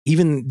 right?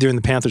 Even during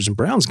the Panthers and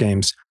Browns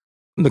games,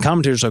 the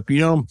commentators like,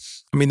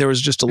 there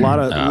was just a lot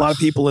of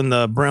people in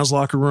the Browns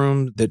locker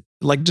room that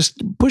like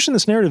just pushing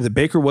this narrative that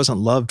Baker wasn't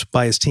loved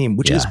by his team,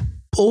 which is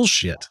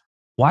bullshit.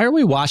 Why are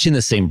we watching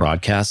the same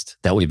broadcast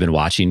that we've been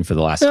watching for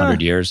the last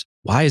 100 years?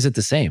 Why is it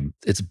the same?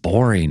 It's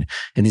boring.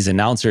 And these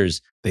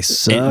announcers, they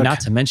suck. And not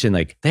to mention,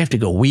 like, they have to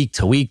go week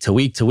to week to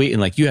week to week.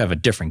 And like, you have a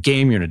different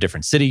game. You're in a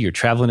different city. You're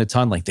traveling a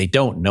ton. Like, they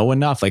don't know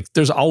enough. Like,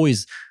 there's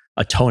always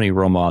a Tony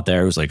Romo out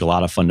there who's like a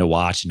lot of fun to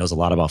watch and knows a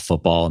lot about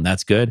football. And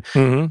that's good.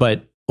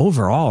 But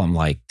overall, I'm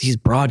like, these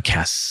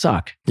broadcasts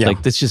suck. Yeah.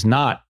 Like, that's just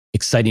not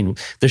exciting.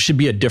 There should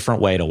be a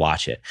different way to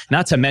watch it.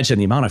 Not to mention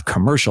the amount of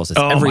commercials. It's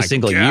every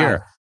single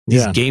year.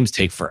 These games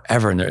take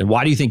forever. And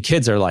why do you think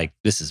kids are like,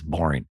 this is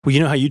boring? Well, you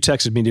know how you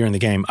texted me during the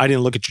game? I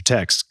didn't look at your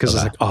text because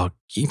I was like,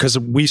 because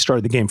we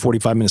started the game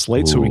 45 minutes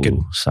late so we could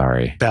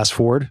fast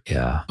forward.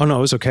 Yeah. Oh, no,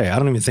 it was okay. I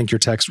don't even think your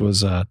text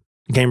was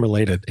game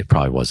related. It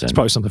probably wasn't. It's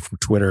probably something from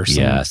Twitter.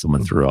 Yeah,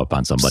 someone threw up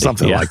on somebody.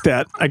 Something like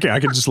that. I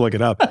can just look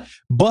it up.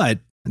 But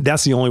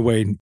that's the only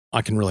way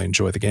I can really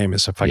enjoy the game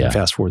is if I can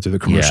fast forward through the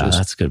commercials. Yeah,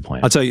 that's a good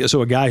point. I'll tell you,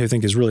 so a guy who I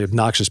think is really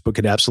obnoxious but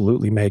could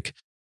absolutely make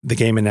the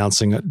game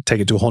announcing,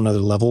 take it to a whole nother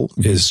level,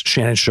 is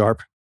Shannon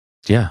Sharp.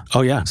 Yeah.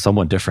 Oh, yeah.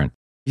 Somewhat different.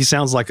 He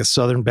sounds like a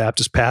Southern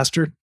Baptist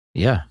pastor.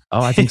 Yeah.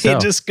 Oh, I think so. He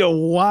just go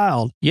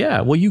wild.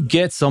 Yeah. Well, you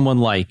get someone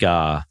like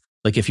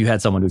if you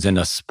had someone who's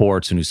into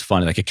sports and who's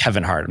funny, like a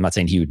Kevin Hart. I'm not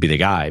saying he would be the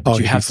guy, but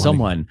you have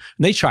someone, and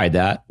they tried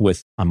that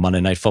on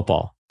Monday Night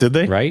Football. Did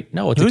they? Right?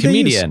 No, it's a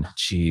comedian.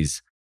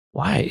 Jeez.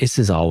 Why? This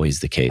is always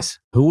the case.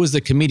 Who was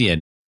the comedian?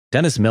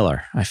 Dennis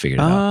Miller. I figured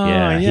it out.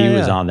 Yeah, he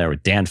was on there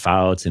with Dan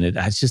Fouts, and it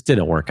just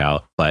didn't work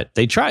out. But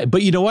they tried.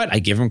 But you know what? I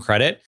give them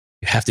credit.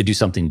 You have to do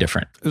something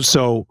different.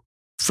 So,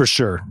 for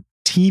sure,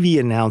 TV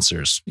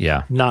announcers,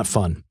 not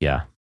fun.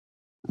 Yeah.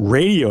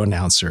 Radio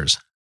announcers,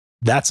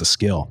 that's a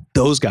skill.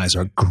 Those guys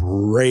are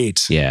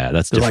great. Yeah,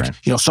 that's They're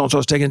different. like,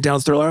 so-and-so's taking it down.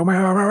 They're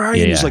like,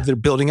 it's like they're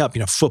building up,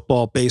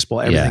 football,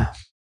 baseball, everything. Yeah.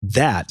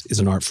 That is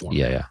an art form.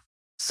 Yeah.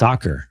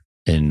 Soccer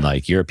and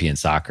like European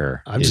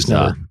soccer. I've just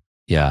never.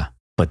 Yeah.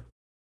 But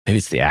maybe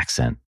it's the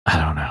accent. I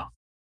don't know.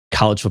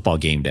 College football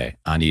game day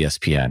on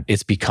ESPN.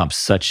 It's become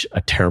such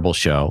a terrible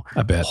show.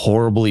 I bet.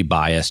 Horribly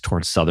biased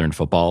towards Southern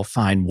football.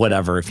 Fine,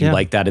 whatever. If you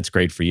like that, it's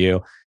great for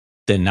you.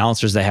 The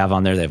announcers they have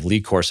on there, they have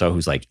Lee Corso,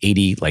 who's like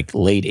 80, like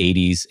late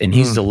 80s, and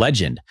he's a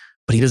legend,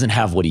 but he doesn't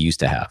have what he used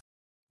to have.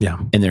 Yeah.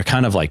 And they're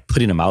kind of like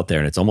putting him out there,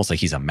 and it's almost like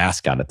he's a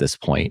mascot at this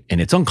point,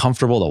 and it's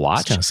uncomfortable to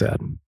watch. It's kind of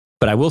sad.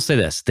 But I will say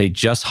this, they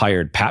just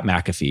hired Pat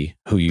McAfee,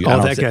 who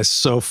that guy's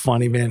so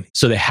funny, man.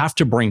 So they have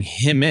to bring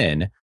him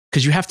in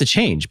because you have to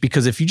change.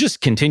 Because if you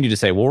just continue to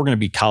say, well, we're going to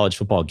be college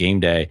football game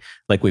day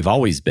like we've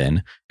always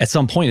been, at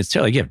some point it's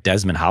terrible. Like you have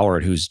Desmond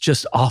Howard, who's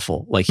just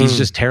awful. Like he's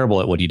just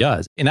terrible at what he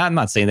does. And I'm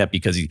not saying that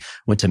because he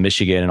went to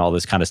Michigan and all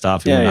this kind of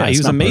stuff. He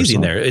was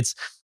amazing there.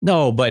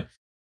 But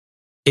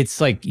it's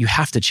like you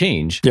have to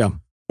change. Yeah.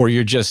 Or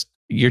you're just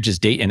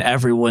dating,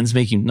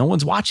 and no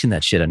one's watching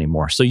that shit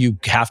anymore. So you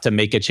have to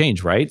make a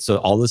change, right? So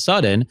all of a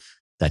sudden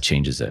that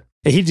changes it.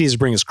 He needs to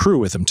bring his crew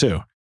with him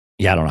too.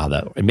 Yeah, I don't know how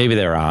that. Maybe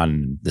they're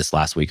on this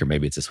last week, or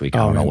maybe it's this week. I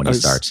don't know when it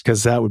starts.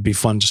 Because that would be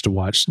fun just to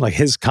watch. Like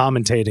his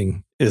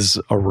commentating is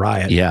a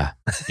riot. Yeah,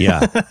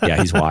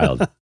 he's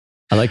wild.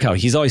 I like how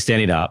he's always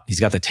standing up. He's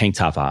got the tank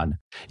top on.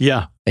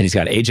 Yeah, and he's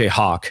got AJ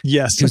Hawk.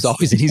 Yes, he's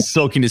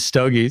soaking his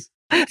stogies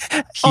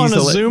on a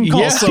Zoom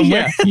call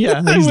somewhere.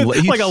 Yeah.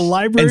 He's like a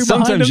library. And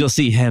sometimes you'll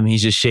see him.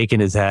 He's just shaking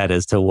his head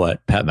as to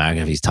what Pat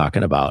McAfee's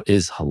talking about.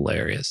 Is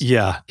hilarious.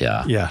 Yeah,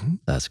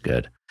 that's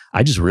good.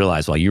 I just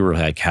realized while you were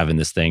like having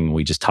this thing,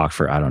 we just talked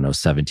for,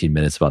 17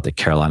 minutes about the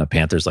Carolina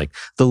Panthers, like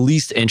the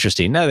least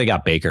interesting. Now they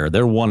got Baker.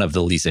 They're one of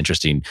the least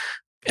interesting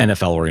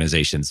NFL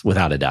organizations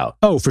without a doubt.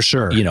 Oh, for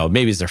sure.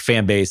 Maybe it's their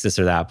fan base, this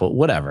or that, but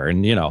whatever.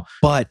 And,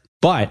 but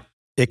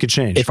it could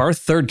change. If our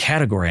third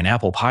category in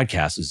Apple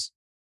Podcasts is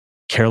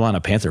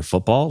Carolina Panther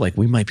football, like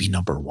we might be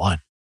number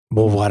one.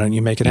 Well, why don't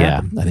you make it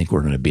happen? I think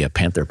we're going to be a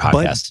Panther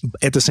podcast.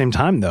 But at the same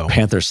time, though,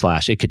 Panther /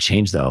 it could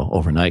change though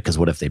overnight. Because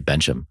what if they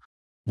bench him?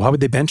 Why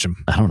would they bench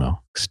him? I don't know.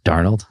 Because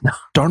Darnold? No.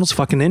 Darnold's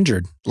fucking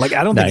injured. Like,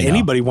 I don't think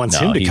anybody wants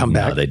him to come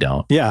back. No, they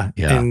don't. Yeah.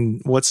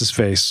 And what's his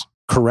face?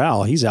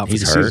 Corral, he's out for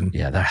the hurt. season.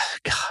 Yeah.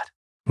 God.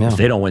 Yeah. If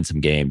they don't win some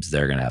games,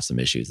 they're going to have some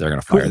issues. They're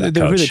going to fire that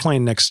coach. Who are they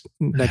playing next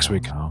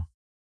week? Know.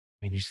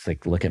 I mean, you just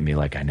like look at me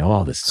like I know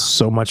all this stuff.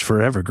 So much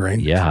for Evergreen.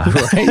 Yeah.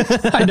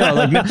 Right? I know.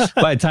 Like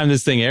by the time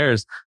this thing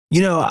airs.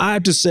 I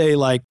have to say,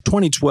 like,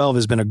 2012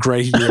 has been a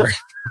great year.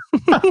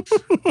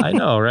 I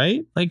know,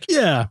 right? Like,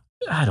 yeah.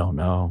 I don't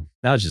know.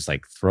 Now it just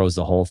like throws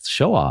the whole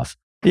show off.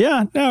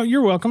 Yeah. No,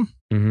 you're welcome.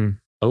 Mm-hmm.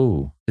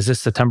 Oh, is this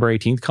September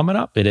 18th coming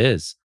up? It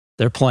is.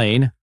 They're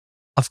playing.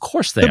 Of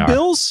course they are. The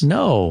Bills?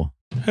 No.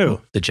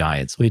 Who? The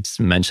Giants. We just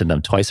mentioned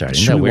them twice already.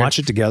 Should we watch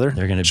it together?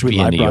 They're going to be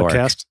in New York.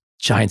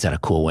 Giants had a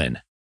cool win.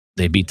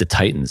 They beat the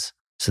Titans.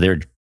 So they're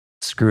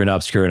screwing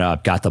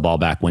up, got the ball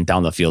back, went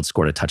down the field,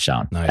 scored a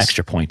touchdown. Nice.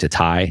 Extra point to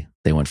tie.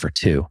 They went for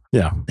 2.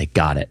 Yeah. They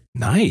got it.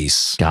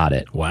 Nice. Got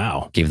it.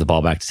 Wow. Gave the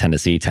ball back to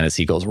Tennessee.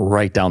 Tennessee goes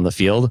right down the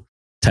field.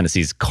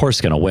 Tennessee's, of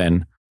course, going to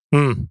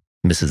win.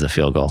 Misses a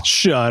field goal.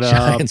 Shut up.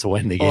 Giants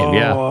win the game.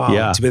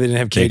 Yeah. Too bad they didn't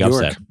have Cade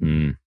York.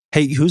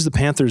 Hey, who's the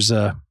Panthers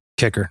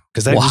kicker?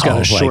 Because he's got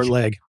a short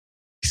leg.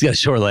 He's got a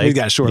short leg. He's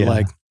got a short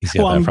leg.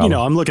 Well,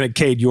 I'm looking at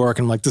Cade York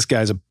and I'm like, this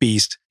guy's a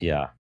beast.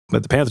 Yeah.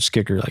 But the Panthers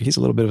kicker, like, he's a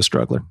little bit of a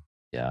struggler.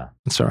 Yeah.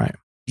 It's all right.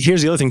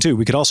 Here's the other thing, too.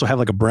 We could also have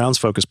like a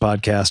Browns-focused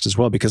podcast as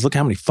well, because look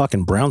how many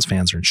fucking Browns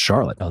fans are in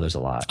Charlotte. Oh, there's a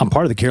lot. I'm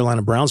part of the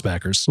Carolina Browns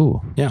backers.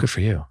 Ooh, yeah. Good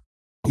for you.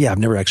 Yeah, I've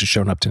never actually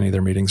shown up to any of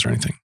their meetings or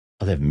anything.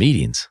 Oh, they have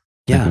meetings?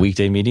 Yeah. Like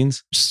weekday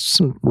meetings?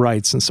 Some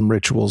rites and some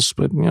rituals,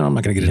 but I'm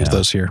not going to get into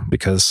those here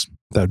because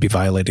that would be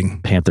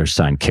violating. Panthers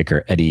signed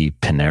kicker Eddie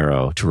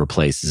Pinheiro to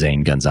replace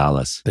Zane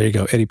Gonzalez. There you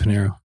go, Eddie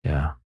Pinheiro.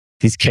 Yeah.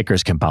 These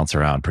kickers can bounce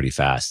around pretty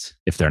fast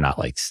if they're not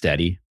like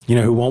steady. You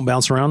know who won't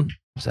bounce around?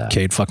 Who's that?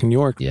 Cade fucking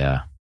York.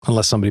 Yeah.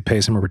 Unless somebody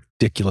pays him a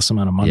ridiculous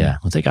amount of money. Yeah.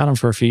 Well, they got him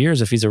for a few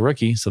years if he's a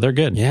rookie, so they're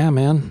good. Yeah,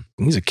 man.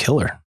 He's a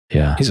killer.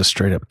 Yeah. He's a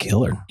straight up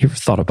killer. You ever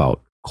thought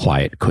about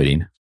quiet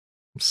quitting?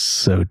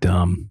 So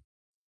dumb.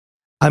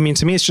 I mean,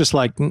 to me, it's just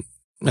like, I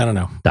don't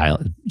know.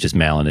 Just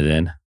mailing it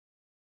in.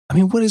 I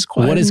mean, what is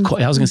quiet? What is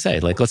quiet? I was going to say,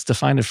 like, let's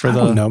define it for I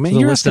don't know, man. for the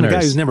You're asking a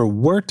listeners. guy who's never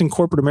worked in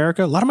corporate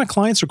America. A lot of my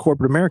clients are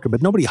corporate America,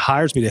 but nobody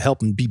hires me to help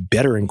them be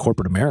better in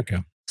corporate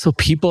America. So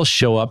people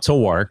show up to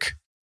work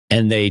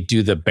and they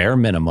do the bare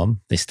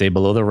minimum. They stay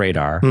below the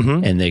radar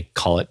Mhm. and they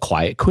call it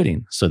quiet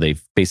quitting. So they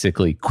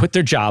basically quit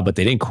their job, but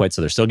they didn't quit.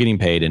 So they're still getting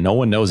paid and no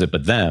one knows it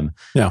but them.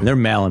 Yeah. And they're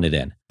mailing it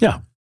in. Yeah.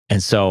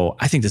 And so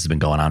I think this has been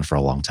going on for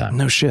a long time.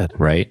 No shit.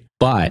 Right.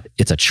 But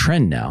it's a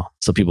trend now.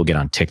 So people get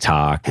on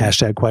TikTok.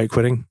 Hashtag quiet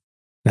quitting.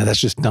 Now that's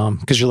just dumb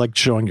because you're like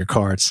showing your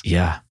cards.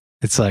 Yeah.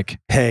 It's like,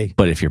 hey,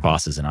 But if your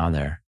boss isn't on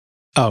there,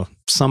 oh,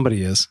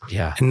 somebody is.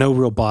 yeah. And no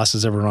real boss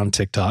is ever on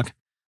TikTok.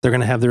 They're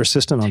going to have their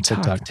assistant on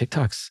TikTok.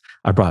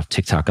 I brought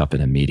TikTok up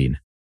in a meeting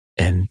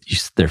and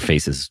their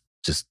faces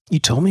just, You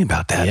told me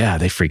about that. yeah,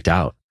 they freaked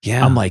out.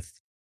 Yeah. I'm like,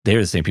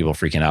 they're the same people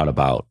freaking out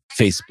about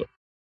Facebook.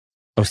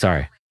 Oh,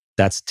 sorry.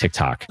 That's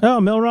TikTok. Oh,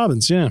 Mel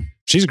Robbins. Yeah.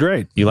 She's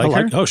great. You like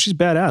I her? Oh, she's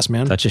badass,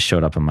 man. That just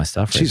showed up in my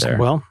stuff right She's, there.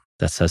 well,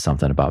 That says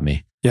something about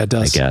me, yeah, it I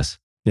does. guess.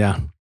 Yeah.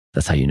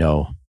 That's how you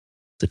know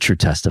the true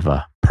test of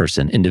a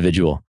person,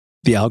 individual,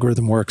 The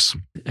algorithm works.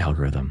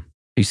 algorithm.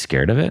 Are you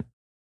scared of it?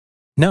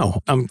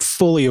 No, I'm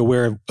fully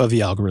aware of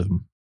the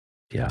algorithm.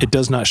 Yeah. It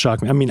does not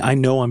shock me. I mean, I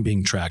know I'm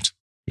being tracked.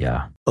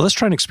 Yeah. Well, let's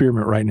try an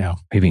experiment right now.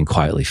 You're being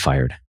quietly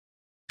fired.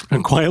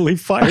 I'm quietly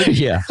fired.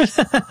 Yeah.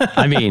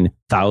 I mean,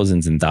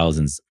 thousands and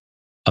thousands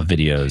of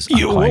videos.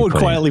 on What quiet would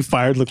quitting. quietly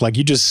fired look like?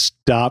 You just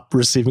stop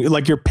receiving,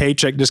 like your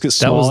paycheck just gets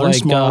That was smaller and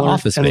like, smaller,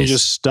 Office and then you Space,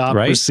 just stop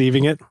right?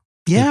 receiving it.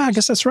 Yeah, I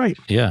guess that's right.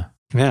 Yeah.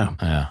 Yeah,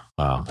 Yeah.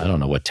 Wow. I don't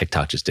know what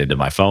TikTok just did to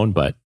my phone,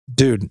 but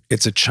dude,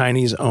 it's a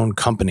Chinese-owned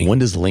company. when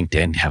does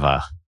LinkedIn have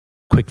a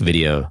quick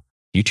video?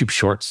 YouTube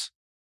Shorts.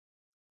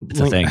 It's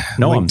a thing.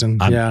 No, LinkedIn.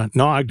 I'm yeah,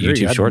 no, I agree.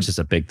 YouTube Shorts is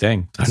a big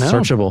thing. I It's know.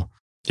 searchable.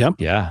 Yep.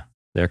 Yeah.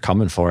 They're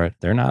coming for it.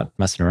 They're not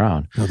messing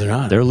around. No, they're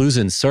not. They're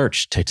losing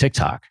search to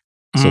TikTok.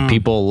 So Mm.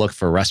 people look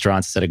for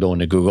restaurants instead of going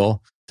to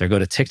Google. They go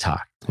to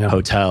TikTok. Yeah.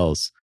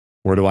 Hotels.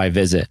 Where do I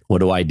visit? What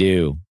do I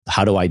do?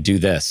 How do I do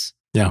this?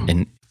 Yeah,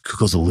 And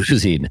Google's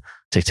losing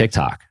to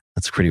TikTok.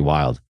 That's pretty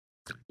wild.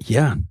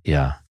 yeah,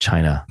 Yeah.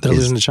 China. they're is-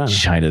 losing to China.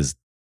 China's,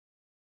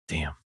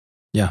 damn.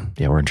 Yeah.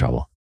 Yeah, we're in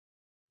trouble.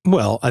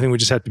 Well, I think we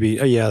just have to be.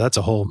 Yeah, that's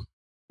a whole.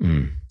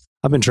 Mm,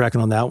 I've been tracking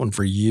on that one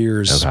for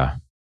years. okay.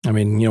 I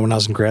mean, when I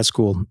was in grad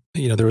school,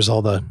 there was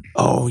all the,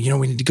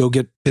 we need to go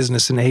get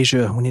business in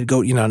Asia. We need to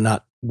go,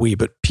 not we,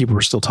 but people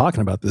were still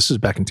talking about this. This is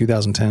back in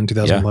 2010,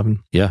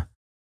 2011. Yeah.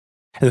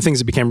 And the things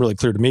that became really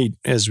clear to me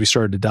as we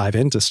started to dive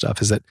into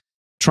stuff is that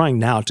trying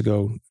now to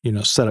go,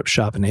 set up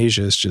shop in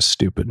Asia is just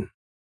stupid.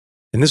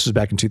 And this was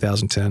back in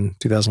 2010,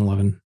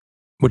 2011.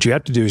 What you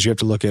have to do is you have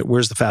to look at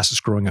where's the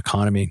fastest growing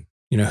economy,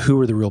 who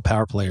are the real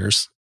power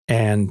players,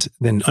 and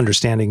then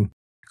understanding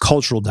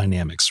cultural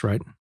dynamics,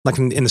 right? Like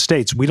in the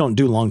States, we don't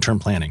do long-term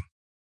planning.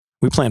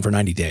 We plan for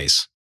 90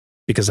 days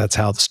because that's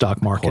how the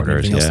stock market and Quarters,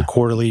 everything else, yeah. the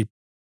quarterly,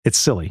 it's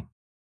silly.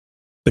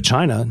 But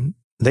China,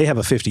 they have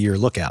a 50-year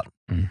lookout.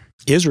 Mm.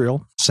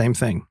 Israel, same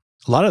thing.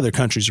 A lot of other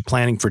countries are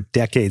planning for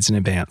decades in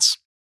advance.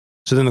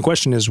 So then the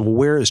question is, well,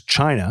 where is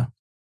China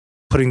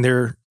putting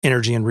their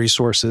energy and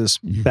resources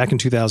Mhm. back in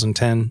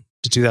 2010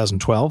 to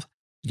 2012?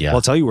 Yeah. Well,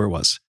 I'll tell you where it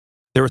was.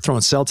 They were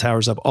throwing cell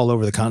towers up all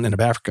over the continent of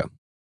Africa.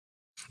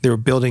 They were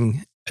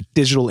building a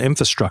digital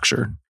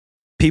infrastructure.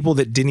 People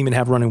that didn't even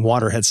have running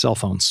water had cell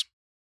phones.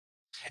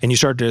 And you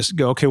start to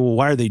go, okay, well,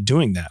 why are they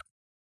doing that?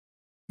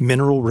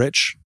 Mineral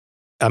rich.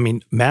 I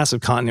mean,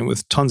 massive continent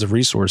with tons of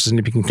resources. And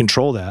if you can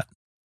control that,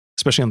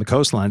 especially on the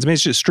coastlines, I mean,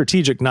 it's just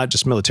strategic, not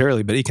just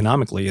militarily, but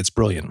economically, it's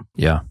brilliant.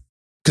 Yeah.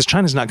 Because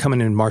China's not coming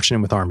in and marching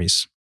in with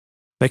armies.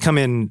 They come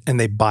in and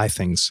they buy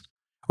things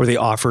or they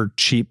offer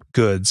cheap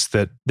goods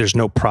that there's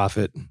no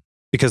profit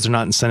because they're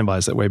not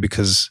incentivized that way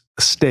because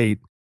the state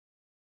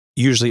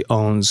usually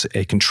owns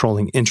a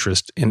controlling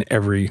interest in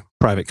every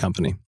private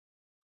company.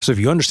 So if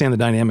you understand the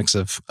dynamics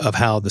of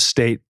how the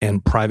state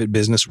and private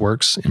business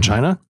works in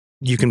China,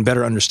 you can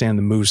better understand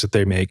the moves that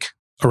they make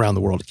around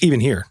the world, even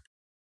here.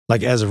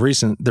 Like as of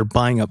recent, they're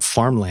buying up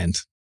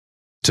farmland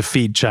to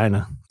feed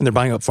China and they're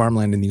buying up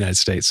farmland in the United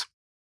States.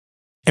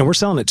 And we're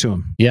selling it to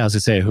them. Yeah. I was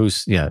going to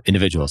say,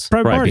 individuals.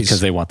 Private right. parties. Because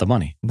they want the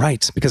money.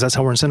 Right. Because that's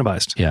how we're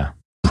incentivized. Yeah.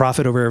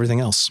 Profit over everything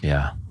else.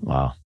 Yeah.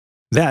 Wow.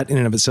 That in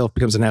and of itself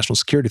becomes a national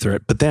security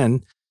threat. But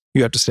then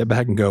you have to step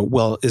back and go,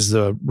 well, is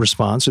the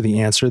response or the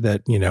answer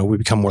that, we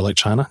become more like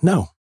China?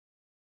 No.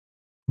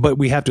 But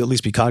we have to at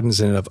least be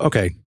cognizant of,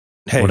 okay,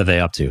 hey, What are they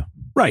up to?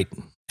 right.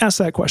 Ask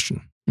that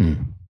question.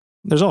 Mm,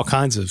 There's all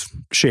kinds of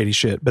shady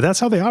shit, but that's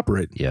how they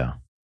operate. yeah.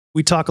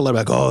 We talk a lot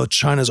about,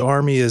 China's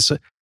army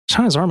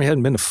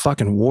hadn't been to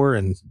fucking war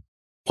in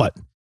what?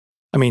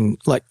 I mean,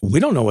 like, we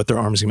don't know what their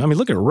arms. I mean,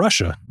 look at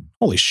Russia.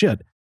 Holy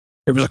shit.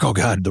 Everybody's like, oh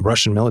God, the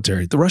Russian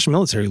military. The Russian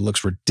military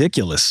looks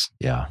ridiculous.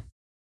 Yeah.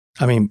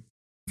 I mean,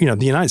 the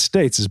United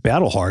States is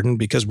battle hardened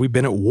because we've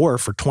been at war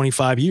for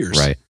 25 years.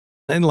 Right.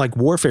 And like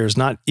warfare is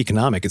not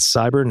economic, it's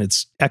cyber and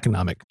it's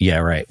economic. Yeah.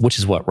 Right. Which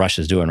is what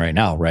Russia's doing right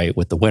now, right?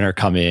 With the winter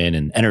coming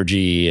and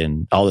energy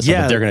and all this stuff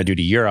Yeah. that they're going to do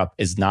to Europe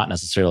is not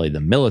necessarily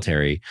the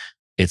military.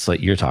 it's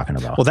like you're talking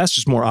about. Well, that's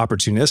just more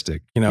opportunistic.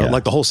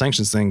 Like the whole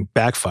sanctions thing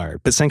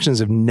backfired. But sanctions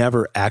have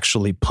never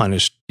actually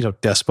punished,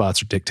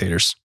 despots or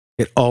dictators.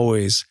 It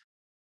always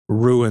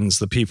ruins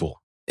the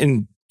people.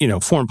 And,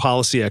 foreign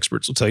policy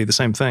experts will tell you the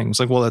same thing. It's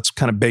like, well, that's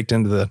kind of baked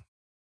into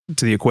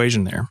the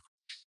equation there,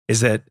 is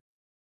that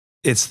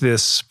it's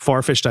this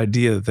far-fetched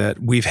idea that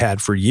we've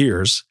had for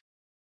years,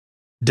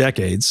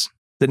 decades,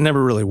 that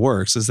never really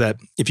works, is that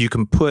if you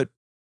can put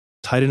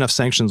tight enough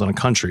sanctions on a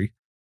country,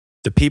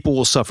 the people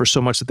will suffer so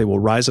much that they will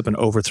rise up and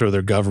overthrow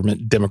their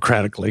government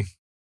democratically.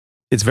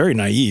 It's very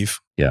naive.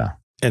 Yeah.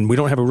 And we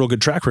don't have a real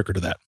good track record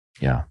of that.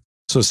 Yeah.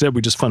 So instead,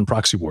 we just fund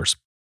proxy wars,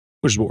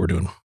 which is what we're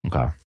doing.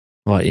 Okay.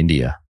 Well,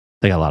 India,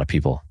 they got a lot of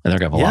people, and they're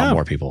going to have a lot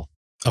more people.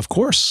 Of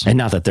course. And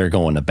not that they're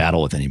going to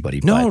battle with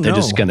anybody, but they're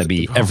just going to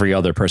be, every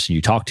other person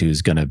you talk to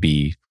is going to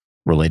be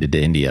related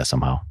to India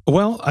somehow.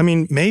 Well, I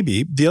mean,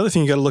 maybe. The other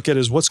thing you got to look at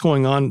is what's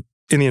going on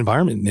in the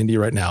environment in India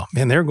right now.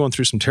 Man, they're going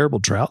through some terrible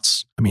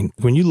droughts. I mean,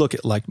 when you look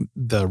at like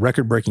the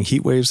record-breaking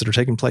heat waves that are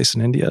taking place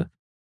in India,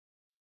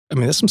 I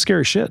mean, that's some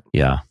scary shit.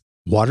 Yeah.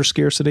 Water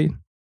scarcity.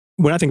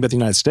 When I think about the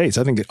United States,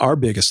 I think that our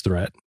biggest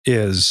threat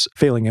is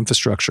failing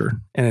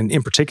infrastructure, and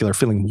in particular,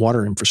 failing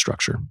water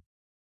infrastructure.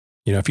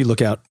 If you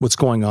look at what's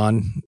going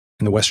on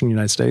in the Western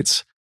United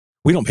States,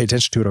 we don't pay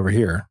attention to it over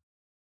here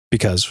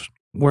because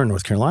we're in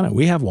North Carolina.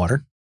 We have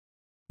water.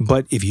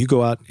 But if you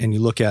go out and you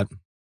look at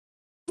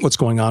what's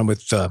going on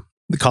with the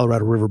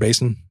Colorado River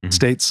Basin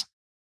states,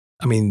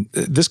 I mean,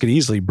 this could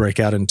easily break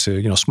out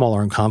into, small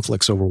armed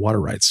conflicts over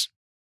water rights.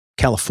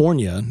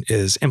 California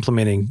is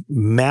implementing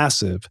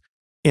massive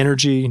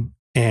energy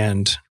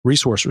and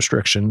resource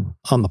restriction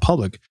on the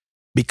public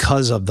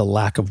because of the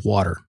lack of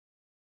water.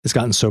 It's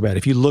gotten so bad.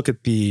 If you look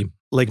at the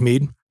Lake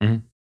Mead,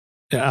 I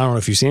don't know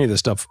if you've seen any of this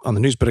stuff on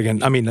the news, but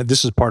again, I mean,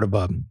 this is part of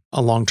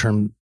a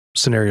long-term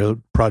scenario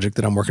project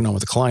that I'm working on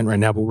with a client right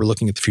now, but we're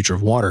looking at the future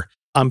of water.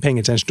 I'm paying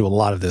attention to a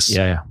lot of this.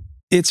 Yeah.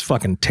 It's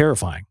fucking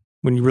terrifying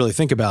when you really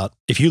think about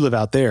if you live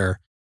out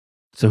there.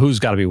 So who's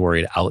got to be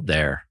worried out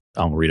there?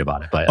 I'll read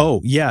about it. But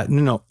oh, yeah.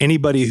 No.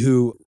 Anybody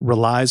who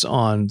relies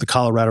on the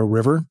Colorado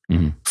River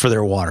for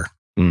their water.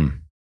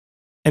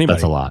 Anybody.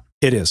 That's a lot.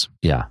 It is.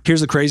 Yeah.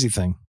 Here's the crazy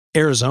thing.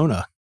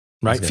 Arizona,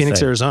 right?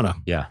 Phoenix, Arizona.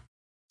 Yeah.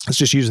 Let's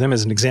just use them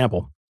as an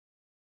example.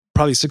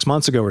 Probably 6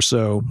 months ago or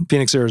so,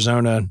 Phoenix,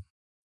 Arizona,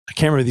 I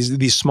can't remember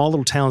these small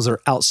little towns that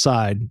are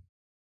outside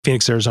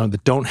Phoenix, Arizona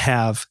that don't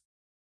have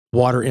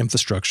water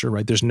infrastructure,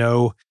 right? There's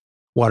no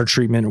water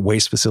treatment or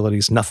waste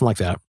facilities, nothing like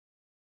that.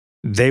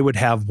 They would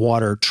have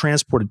water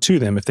transported to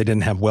them if they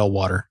didn't have well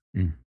water.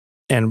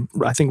 And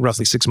I think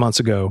roughly 6 months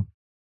ago,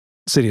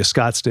 city of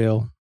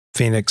Scottsdale,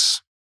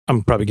 Phoenix,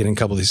 I'm probably getting a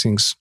couple of these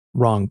things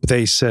wrong, but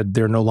they said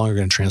they're no longer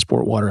going to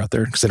transport water out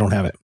there because they don't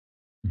have it.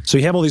 So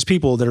you have all these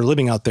people that are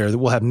living out there that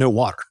will have no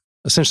water.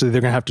 Essentially,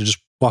 they're going to have to just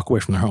walk away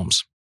from their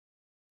homes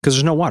because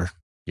there's no water.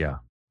 Yeah.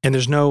 And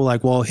there's no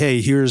like, well,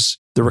 hey, here's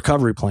the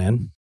recovery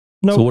plan.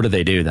 No. So what do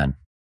they do then?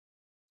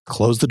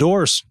 Close the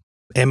doors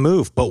and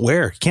move. But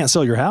where? You can't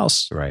sell your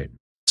house. Right.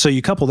 So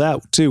you couple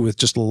that too with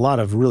just a lot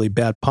of really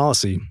bad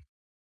policy,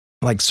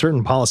 like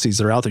certain policies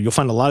that are out there. You'll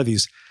find a lot of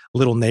these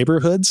little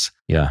neighborhoods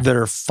that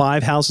are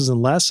 5 houses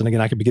and less. And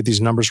again, I could get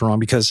these numbers wrong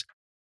because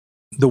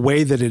the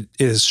way that it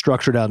is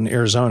structured out in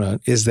Arizona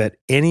is that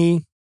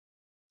any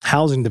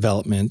housing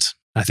development,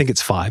 I think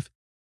it's 5,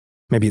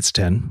 maybe it's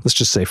 10, let's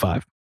just say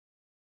 5.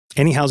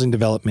 Any housing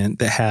development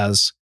that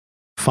has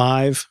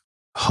 5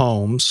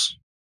 homes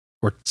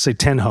or say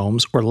 10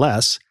 homes or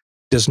less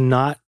does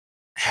not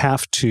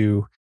have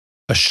to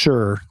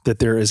assure that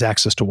there is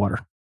access to water.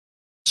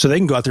 So they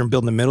can go out there and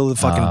build in the middle of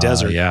the fucking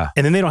desert. Yeah.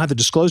 And then they don't have to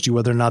disclose to you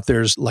whether or not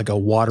there's like a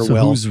water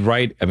well. Who's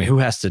right? I mean, who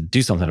has to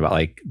do something about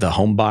like the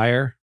home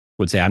buyer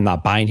would say, I'm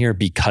not buying here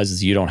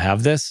because you don't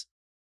have this?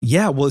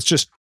 Yeah. Well, it's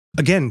just,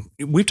 again,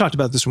 we've talked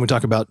about this when we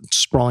talk about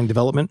sprawling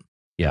development.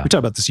 Yeah. We talked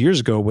about this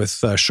years ago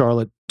with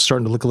Charlotte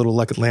starting to look a little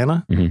like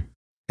Atlanta. And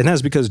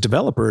that's because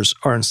developers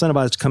are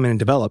incentivized to come in and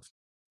develop.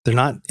 They're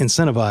not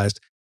incentivized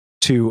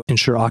to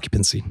ensure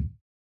occupancy.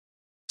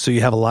 So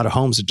you have a lot of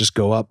homes that just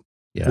go up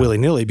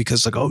willy-nilly because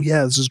it's like, oh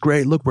yeah, this is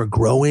great. Look, we're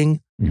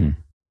growing.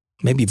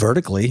 Maybe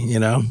vertically,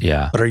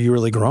 Yeah. but are you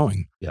really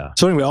growing? Yeah.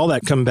 So anyway, all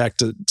that coming back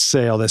to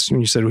say all this, when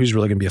you said who's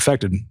really going to be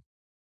affected,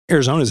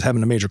 Arizona is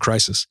having a major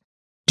crisis.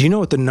 Do you know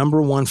what the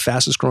number one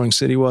fastest growing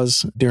city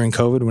was during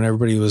COVID when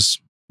everybody was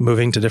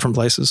moving to different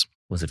places?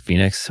 Was it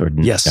Phoenix or?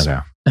 Yes.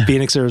 Okay.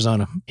 Phoenix,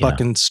 Arizona. Yeah.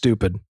 Fucking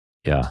stupid.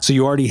 Yeah. So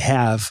you already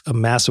have a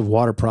massive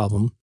water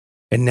problem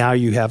and now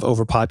you have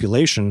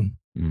overpopulation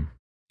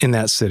in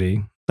that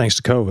city thanks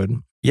to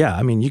COVID. Yeah.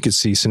 I mean, you could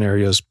see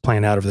scenarios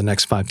playing out over the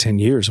next 5-10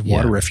 years of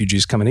water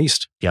refugees coming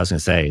east. Yeah. I was going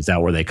to say, is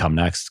that where they come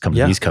next? Come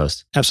to the East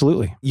Coast?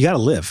 Absolutely. You got to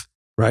live,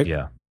 right?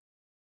 Yeah.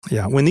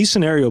 Yeah. When these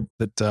scenario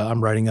that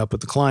I'm writing up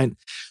with the client,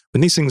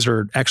 when these things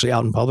are actually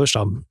out and published,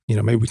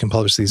 maybe we can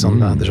publish these on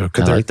the show.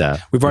 I like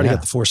that. We've already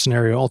got the 4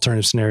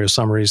 alternative scenario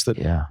summaries that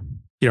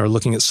are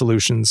looking at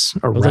solutions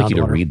around I'd like you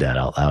to water. read that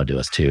out loud to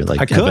us too. Like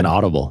I have could. an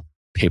audible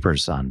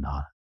papers on.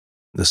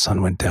 The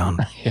sun went down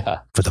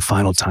for the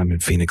final time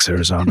in Phoenix,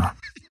 Arizona.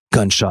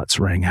 Gunshots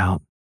rang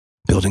out.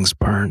 Buildings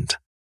burned.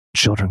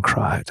 Children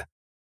cried.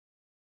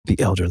 The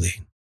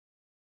elderly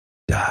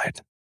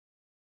died.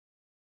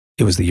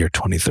 It was the year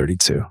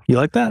 2032. You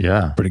like that?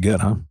 Yeah. Pretty good,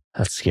 huh?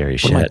 That's scary What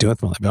shit. am I doing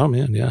with my life? Oh,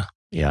 man, yeah.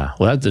 Yeah.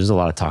 Well, there's a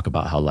lot of talk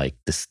about how like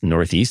this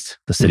Northeast,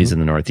 the cities in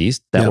the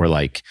Northeast that were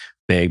like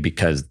big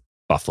because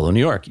Buffalo, New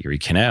York, Erie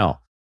Canal,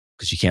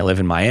 because you can't live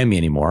in Miami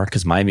anymore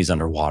because Miami's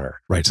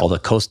underwater. Right. All the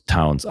coast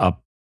towns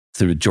up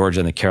through Georgia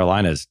and the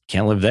Carolinas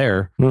can't live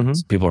there. Mm-hmm.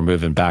 So people are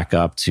moving back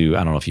up to,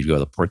 I don't know if you'd go to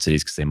the port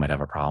cities because they might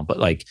have a problem, but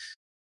like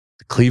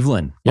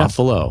Cleveland,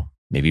 Buffalo,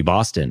 maybe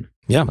Boston.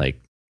 Yeah.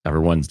 Like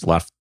everyone's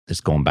left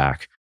is going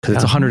back because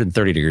it's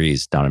 130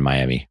 degrees down in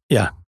Miami.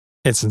 Yeah.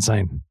 It's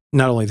insane.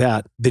 Not only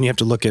that, then you have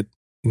to look at,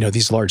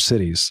 these large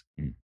cities.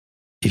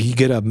 If you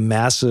get a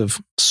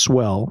massive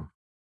swell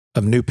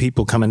of new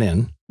people coming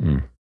in,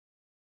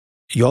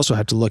 you also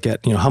have to look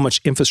at, how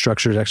much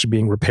infrastructure is actually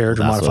being repaired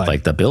or modified.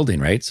 Like the building,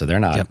 right? So they're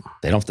not,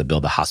 they don't have to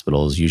build the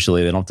hospitals.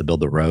 Usually they don't have to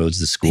build the roads,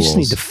 the schools. They just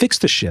need to fix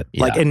the shit.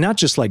 And not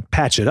just like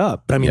patch it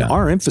up. But I mean,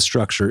 our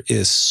infrastructure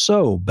is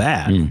so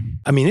bad.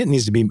 I mean, it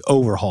needs to be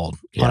overhauled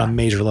on a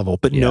major level,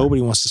 but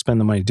nobody wants to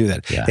spend the money to do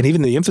that. And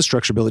even the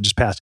infrastructure bill that just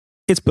passed,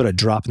 it's put a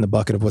drop in the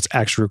bucket of what's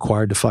actually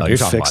required to fucking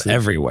fix it.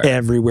 Everywhere.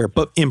 Everywhere.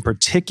 But in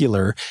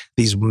particular,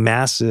 these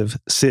massive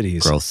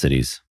cities. Growth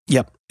cities.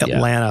 Yep.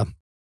 Atlanta,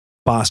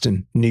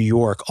 Boston, New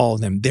York, all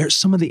of them. There's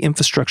some of the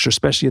infrastructure,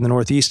 especially in the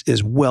Northeast,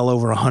 is well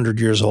over 100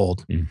 years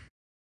old.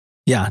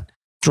 Yeah.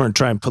 Trying to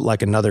try and put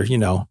like another,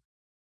 2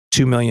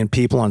 million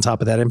people on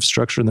top of that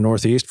infrastructure in the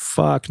Northeast.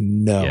 Fuck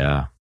no.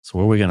 Yeah. So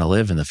where are we going to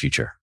live in the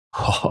future?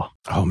 Oh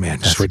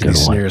man. Just wait till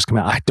these scenarios come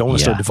out. I don't want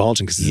to start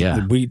divulging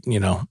because we,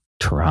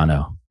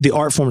 Toronto. The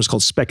art form is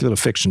called speculative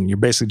fiction. You're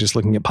basically just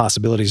looking at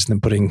possibilities and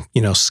then putting,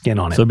 skin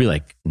on it. So it'd be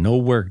like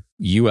nowhere.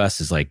 US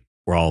is like,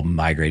 we're all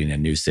migrating to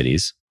new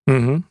cities.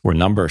 We're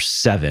number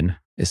 7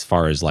 as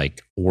far as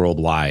like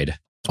worldwide.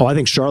 Oh, I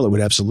think Charlotte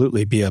would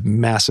absolutely be a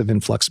massive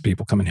influx of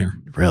people coming here.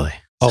 Really?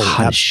 It's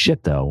hot as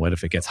shit though. What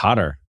if it gets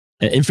hotter?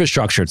 And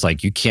infrastructure, it's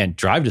like you can't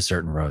drive to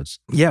certain roads.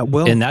 Yeah,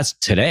 well. And that's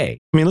today.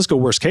 I mean, let's go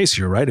worst case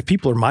here, right? If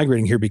people are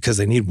migrating here because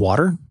they need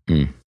water,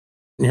 you're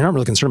not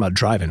really concerned about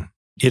driving.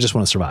 You just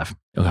want to survive.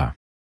 Okay.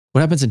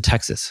 What happens in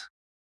Texas?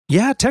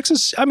 Yeah,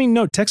 Texas. I mean,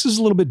 no, Texas is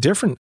a little bit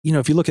different.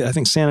 If you look at, I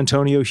think San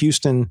Antonio,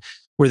 Houston,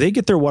 where they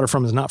get their water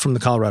from is not from the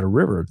Colorado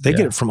River. They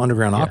get it from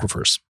underground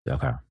aquifers.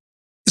 Okay.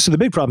 So the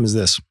big problem is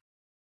this.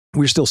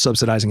 We're still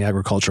subsidizing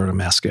agriculture on a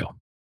mass scale.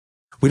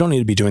 We don't need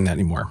to be doing that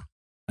anymore.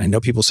 I know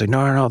people say,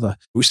 no,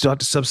 we still have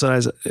to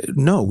subsidize.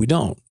 No, we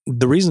don't.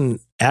 The reason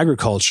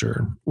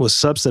agriculture was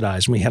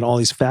subsidized and we had all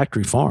these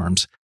factory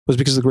farms was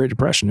because of the Great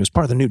Depression. It was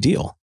part of the New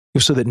Deal. It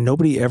was so that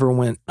nobody ever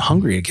went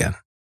hungry again.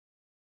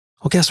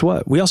 Well, guess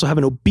what? We also have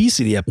an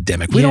obesity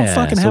epidemic. We don't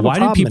fucking have a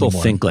problem why do people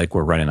anymore. think like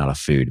we're running out of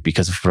food?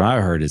 Because from what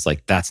I heard is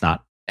like, that's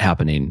not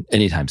happening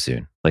anytime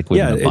soon. Like,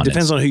 it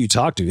depends on who you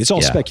talk to. It's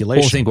all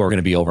speculation. People think we're going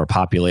to be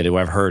overpopulated.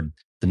 I've heard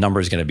the number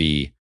is going to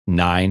be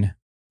 9,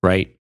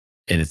 right?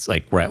 And it's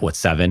like, we're at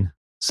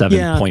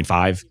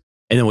 7.5.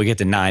 And then we get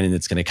to 9 and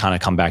it's going to kind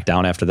of come back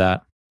down after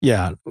that.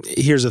 Yeah.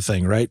 Here's the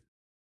thing, right?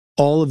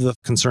 All of the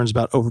concerns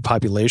about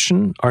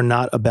overpopulation are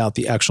not about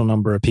the actual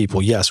number of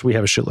people. Yes, we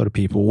have a shitload of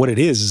people. What it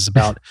is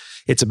about,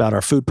 it's about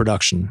our food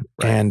production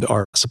and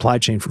our supply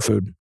chain for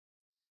food.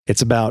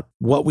 It's about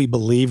what we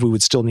believe we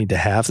would still need to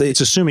have.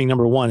 It's assuming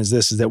number one is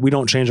that we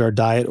don't change our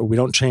diet or we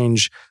don't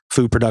change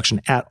food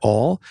production at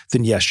all,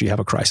 then yes, you have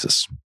a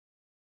crisis.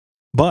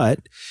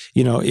 But,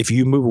 if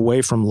you move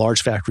away from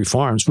large factory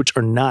farms, which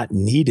are not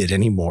needed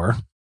anymore,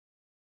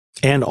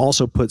 and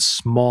also put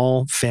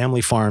small family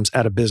farms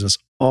out of business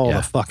all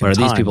the fucking time. Are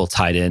these people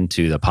tied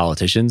into the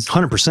politicians?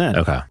 100%.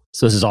 Okay.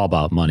 So this is all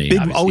about money.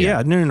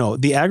 No.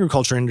 The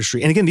agriculture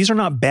industry. And again, these are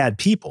not bad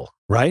people,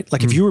 right?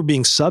 Like if you were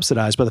being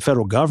subsidized by the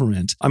federal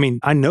government, I mean,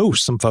 I know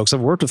some folks,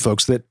 I've worked with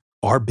folks that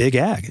are big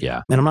ag.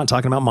 Yeah. And I'm not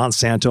talking about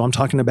Monsanto. I'm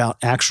talking about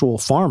actual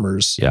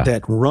farmers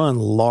that run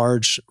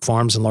large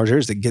farms in large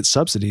areas that get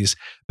subsidies,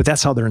 but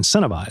that's how they're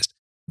incentivized.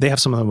 They have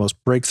some of the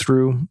most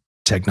breakthrough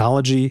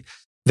technology.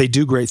 They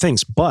do great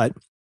things, but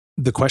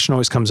the question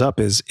always comes up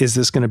is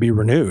this going to be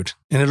renewed?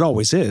 And it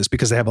always is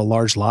because they have a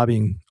large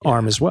lobbying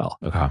arm as well.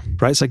 Okay.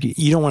 Right? It's like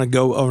you don't want to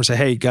go over and say,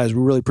 hey, guys,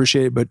 we really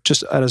appreciate it, but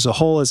just as a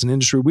whole, as an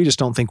industry, we just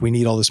don't think we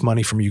need all this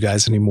money from you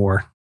guys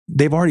anymore.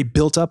 They've already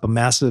built up a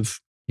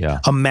massive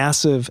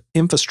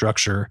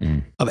infrastructure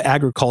of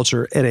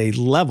agriculture at a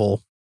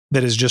level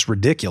that is just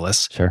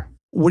ridiculous. Sure.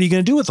 What are you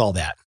going to do with all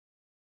that?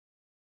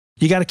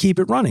 You got to keep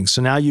it running.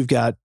 So now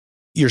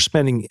you're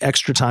spending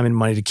extra time and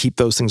money to keep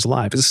those things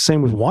alive. It's the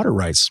same with water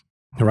rights,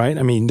 right?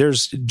 I mean,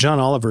 there's John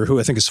Oliver,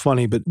 who I think is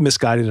funny, but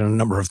misguided in a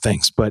number of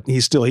things, but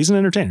he's an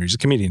entertainer. He's a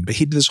comedian, but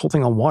he did this whole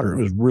thing on water.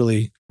 It was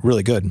really,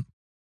 really good.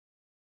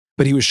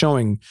 But he was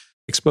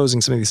exposing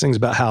some of these things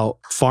about how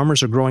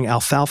farmers are growing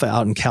alfalfa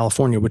out in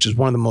California, which is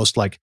one of the most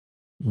like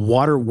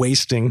water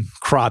wasting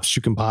crops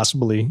you can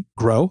possibly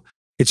grow.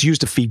 It's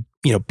used to feed,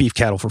 beef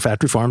cattle for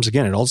factory farms.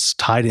 Again, it all's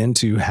tied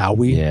into how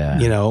we,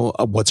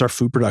 what's our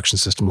food production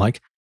system like?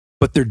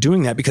 But they're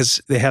doing that because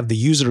they have the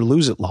use it or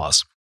lose it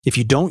laws. If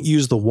you don't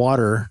use the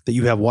water that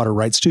you have water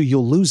rights to,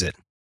 you'll lose it.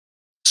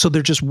 So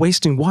they're just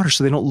wasting water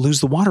so they don't lose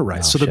the water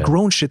rights. So they're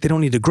growing shit they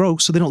don't need to grow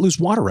so they don't lose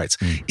water rights.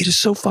 It is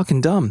so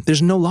fucking dumb.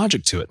 There's no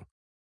logic to it.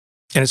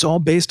 And it's all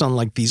based on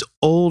like these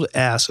old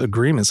ass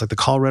agreements, like the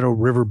Colorado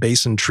River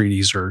Basin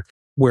treaties, or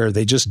where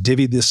they just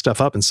divvied this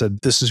stuff up and said,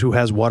 this is who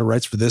has water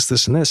rights for this,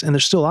 this, and this. And they're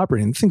still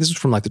operating. I think this is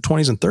from like the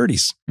 20s and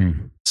 30s.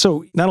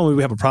 So not only do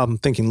we have a problem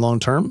thinking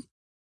long-term,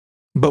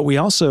 but we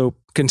also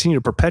continue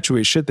to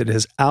perpetuate shit that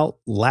has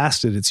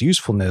outlasted its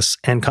usefulness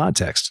and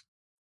context.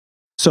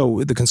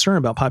 So the concern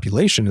about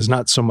population is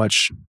not so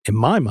much, in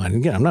my mind,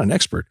 and again, I'm not an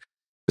expert,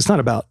 it's not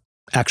about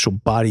actual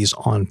bodies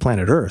on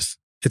planet Earth.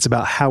 It's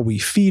about how we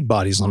feed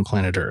bodies on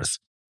planet Earth.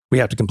 We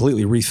have to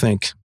completely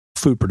rethink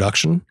food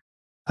production.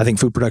 I think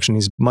food production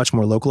is much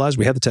more localized.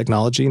 We have the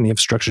technology and the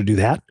infrastructure to do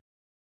that.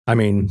 I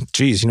mean,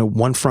 geez,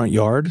 one front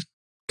yard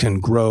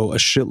can grow a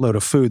shitload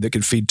of food that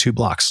could feed 2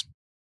 blocks.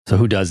 So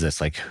who does this?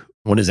 Like,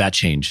 when does that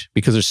change?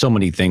 Because there's so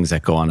many things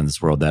that go on in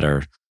this world that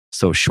are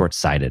so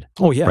short-sighted.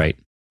 Oh, yeah. Right.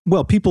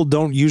 Well, people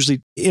don't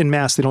usually, en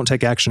masse, they don't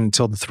take action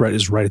until the threat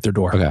is right at their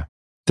door. Okay.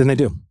 Then they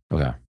do.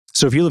 Okay.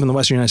 So if you live in the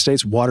Western United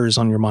States, water is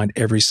on your mind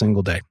every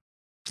single day.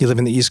 You live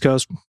in the East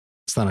Coast,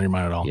 it's not on your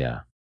mind at all. Yeah.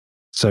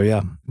 So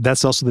yeah,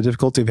 that's also the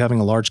difficulty of having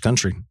a large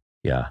country.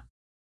 Yeah.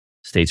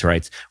 States'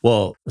 rights.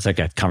 Well, it's like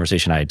a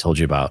conversation I had told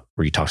you about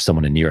where you talk to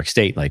someone in New York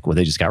State, like, well,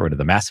 they just got rid of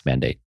the mask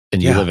mandate.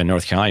 And you live in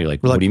North Carolina, you're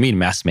like, what do you mean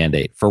mask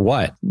mandate? For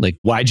what? Like,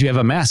 why'd you have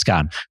a mask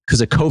on?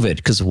 Because of COVID.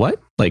 Because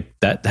what? Like,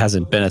 that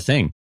hasn't been a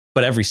thing.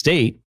 But every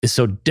state is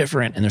so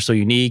different and they're so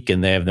unique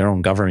and they have their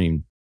own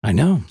governing. I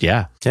know.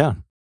 Yeah. Yeah.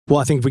 Well,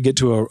 I think if we get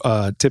to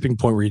a tipping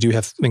point where you do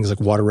have things like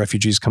water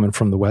refugees coming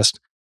from the West.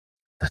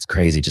 That's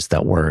crazy. Just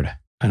that word.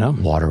 I know.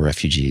 Water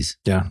refugees.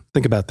 Yeah.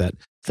 Think about that.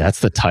 That's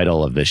the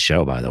title of this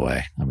show, by the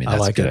way. I mean,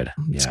 that's I like good. It.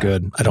 It's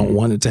good. I don't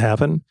want it to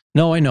happen.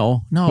 No, I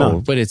know.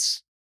 No. But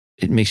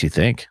it makes you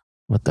think,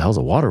 what the hell's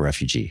a water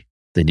refugee?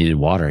 They needed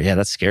water. Yeah,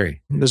 that's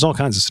scary. There's all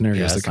kinds of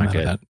scenarios that come out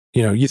of that.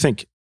 You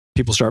think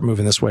people start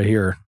moving this way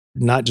here,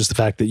 not just the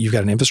fact that you've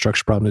got an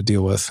infrastructure problem to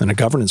deal with and a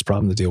governance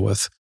problem to deal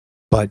with,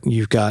 but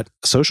you've got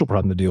a social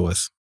problem to deal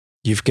with.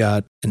 You've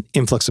got an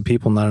influx of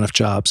people, not enough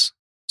jobs.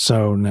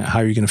 So how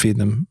are you going to feed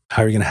them?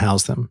 How are you going to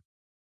house them?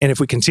 And if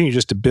we continue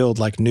just to build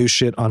like new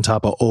shit on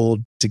top of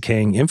old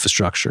decaying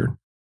infrastructure,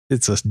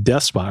 it's a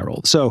death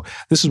spiral. So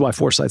this is why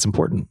foresight's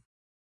important.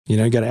 You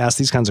got to ask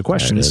these kinds of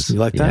questions. You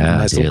like that? Yeah,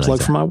 nice little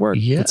plug for my work.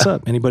 Yeah. What's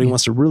up? Anybody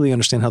wants to really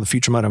understand how the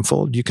future might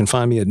unfold, you can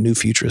find me at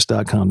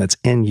newfuturist.com. That's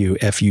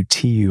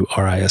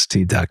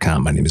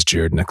NUFUTURIST.com. My name is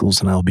Jared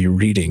Nichols, and I'll be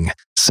reading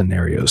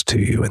scenarios to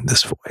you in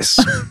this voice.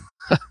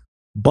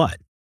 But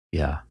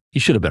yeah,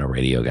 you should have been a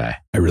radio guy.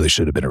 I really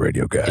should have been a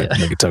radio guy. Yeah.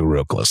 I could talk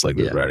real close like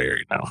this right here,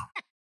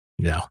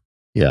 Yeah.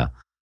 Yeah.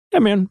 Yeah,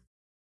 man.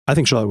 I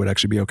think Charlotte would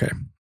actually be okay.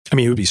 I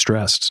mean, it would be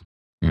stressed.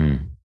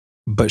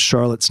 But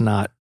Charlotte's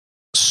not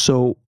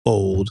so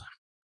old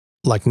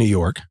like New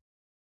York.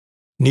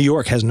 New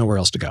York has nowhere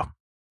else to go.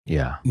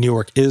 Yeah. New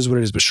York is what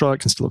it is, but Charlotte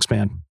can still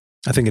expand.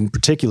 I think in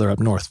particular up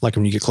north, like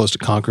when you get close to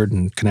Concord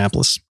and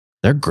Kannapolis.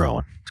 They're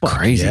growing.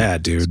 Crazy. Yeah,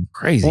 dude. It's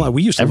crazy. Well,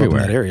 we used to live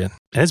everywhere in that area.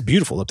 And it's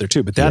beautiful up there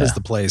too, but that is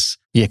the place.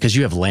 Yeah, because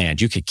you have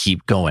land. You could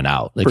keep going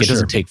out. Like, it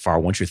doesn't take far.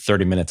 Once you're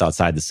 30 minutes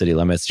outside the city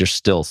limits, there's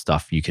still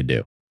stuff you could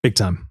do. Big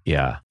time.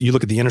 Yeah. You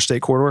look at the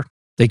interstate corridor.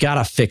 They got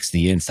to fix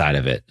the inside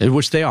of it,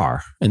 which they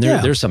are. And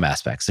there's some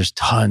aspects. There's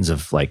tons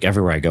of, like,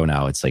 everywhere I go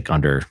now, it's like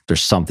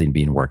there's something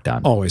being worked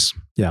on. Always.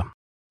 Yeah.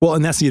 Well,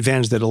 and that's the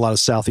advantage that a lot of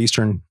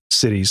southeastern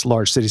cities,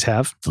 large cities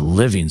have. The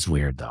living's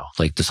weird though.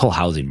 Like, this whole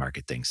housing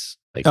market thing's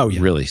like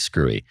really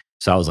screwy.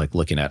 So I was like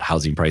looking at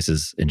housing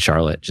prices in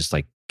Charlotte, just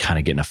like kind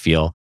of getting a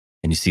feel.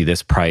 And you see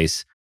this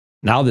price.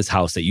 Now this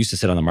house that used to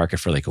sit on the market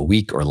for like a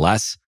week or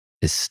less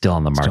is still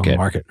on the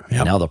market.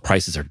 Yep. Now the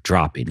prices are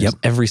dropping.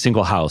 Every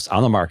single house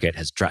on the market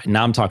has dropped.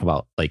 Now I'm talking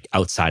about like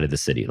outside of the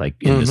city, like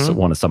in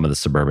one of some of the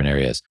suburban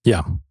areas.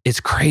 Yeah. It's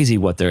crazy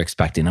what they're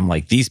expecting. I'm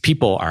like, these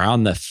people are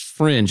on the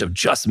fringe of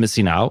just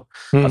missing out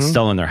of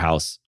selling their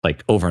house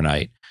like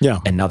overnight. Yeah.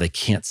 And now they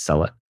can't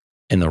sell it.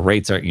 And the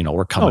rates are,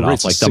 we're coming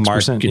off. Like the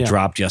market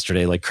dropped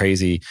yesterday like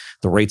crazy.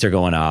 The rates are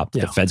going up.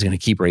 The Fed's going to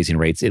keep raising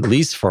rates, at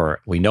least for,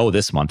 we know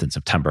this month in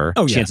September.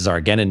 Chances are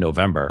again in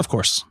November. Of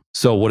course.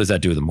 So what does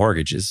that do with the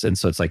mortgages? And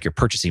so it's like your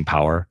purchasing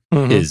power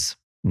is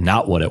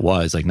not what it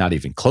was, like not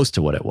even close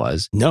to what it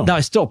was. No. Now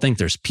I still think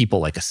there's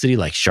people, like a city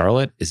like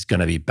Charlotte is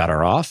going to be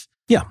better off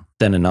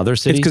than another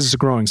city. It's because it's a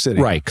growing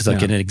city. Right. Because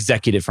like an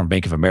executive from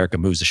Bank of America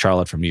moves to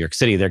Charlotte from New York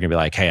City, they're going to be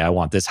like, hey, I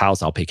want this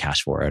house. I'll pay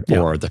cash for it.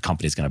 Or the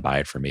company's going to buy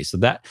it for me. So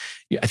that,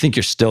 I think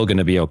you're still going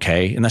to be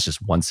okay. And that's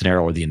just one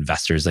scenario. Or the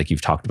investors, like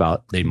you've talked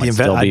about, they might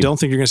still be. I don't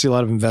think you're going to see a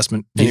lot of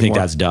investment Do you anymore.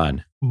 think that's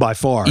done? By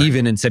far.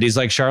 Even in cities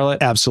like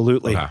Charlotte?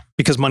 Absolutely. Okay.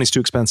 Because money's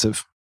too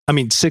expensive. I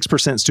mean,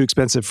 6% is too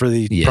expensive for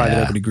the private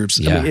equity groups.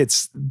 I mean,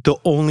 it's the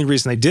only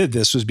reason they did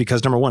this was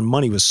because number one,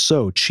 money was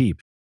so cheap.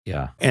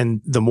 Yeah.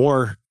 And the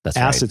more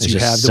assets you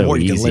have, the more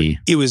you can live.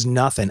 It was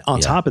nothing. On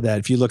top of that,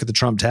 if you look at the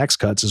Trump tax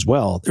cuts as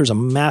well, there's a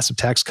massive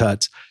tax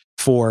cut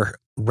for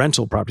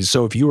rental properties.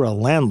 So if you were a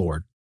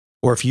landlord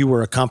or if you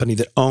were a company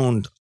that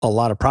owned a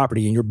lot of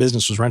property and your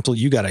business was rental,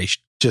 you got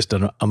just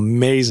an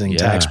amazing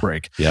tax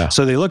break. Yeah.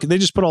 So they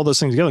just put all those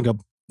things together and go,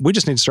 we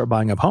just need to start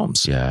buying up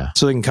homes. Yeah.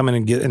 So they can come in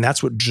and and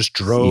that's what just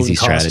drove easy the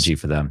costs. strategy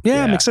for them.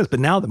 Yeah, it makes sense. But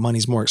now that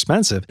money's more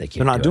expensive,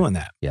 they're not doing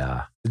that.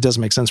 Yeah. It doesn't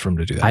make sense for them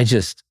to do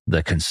that.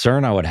 The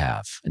concern I would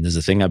have, and there's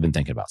a thing I've been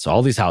thinking about. So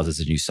all these houses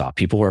that you saw,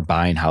 people were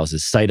buying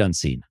houses sight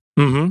unseen.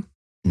 Mm-hmm.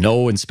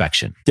 No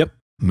inspection. Yep.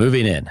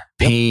 Moving in,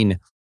 paying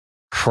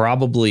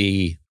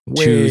probably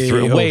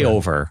way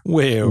over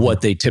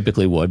what they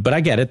typically would. But I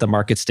get it. The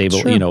market's stable.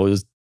 Sure.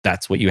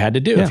 That's what you had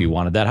to do if you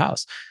wanted that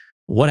house.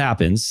 What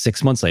happens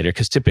 6 months later?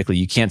 Because typically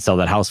you can't sell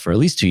that house for at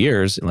least 2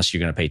 years unless you're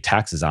going to pay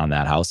taxes on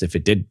that house if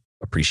it did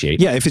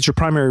appreciate. Yeah, if it's your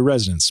primary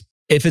residence.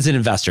 If it's an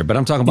investor, but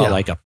I'm talking about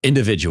like an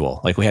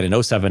individual. Like we had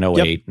an 07,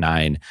 08,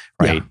 9,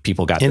 right? Yeah.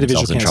 People got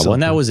themselves in trouble.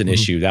 And that was an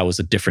issue. That was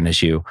a different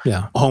issue.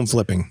 Yeah, home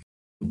flipping.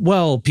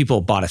 Well,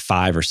 people bought a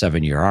 5 or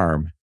 7 year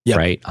ARM,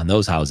 right? On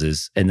those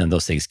houses. And then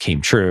those things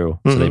came true.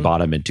 So they bought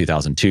them in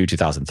 2002,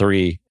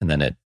 2003. And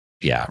then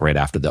right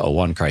after the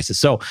 01 crisis.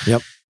 So,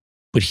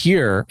 but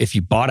here, if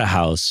you bought a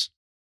house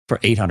for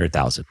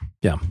 $800,000.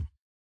 Yeah.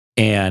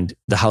 And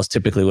the house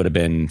typically would have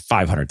been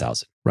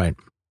 $500,000. Right.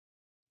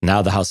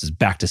 Now the house is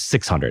back to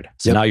 $600,000.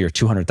 So now you're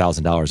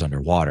 $200,000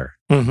 underwater.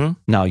 Mm-hmm.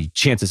 Now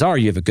chances are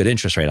you have a good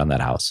interest rate on that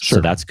house. Sure.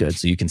 So that's good.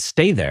 So you can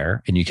stay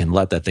there and you can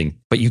let that thing,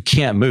 but you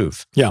can't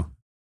move. Yeah.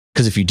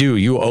 Because if you do,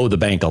 you owe the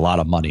bank a lot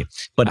of money.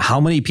 But how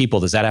many people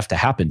does that have to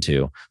happen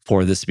to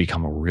for this to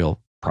become a real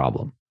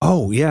problem?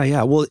 Oh, yeah,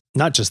 yeah. Well,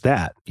 not just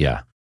that.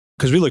 Yeah.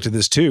 Because we looked at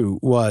this too,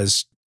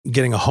 was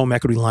getting a home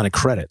equity line of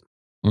credit.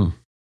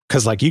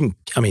 Because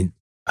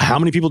how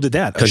many people did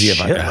that? Because you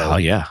have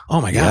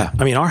oh my God. Yeah.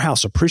 I mean, our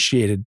house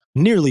appreciated,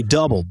 nearly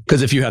doubled.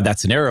 Because if you have that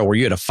scenario where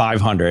you had a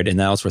 500 and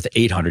now it's worth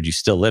 800, you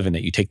still live in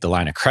it, you take the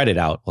line of credit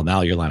out. Well,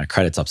 now your line of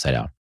credit's upside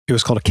down. It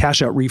was called a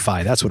cash out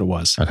refi. That's what it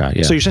was. Okay.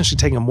 Yeah. So you're essentially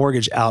taking a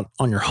mortgage out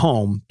on your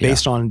home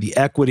based on the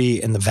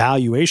equity and the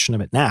valuation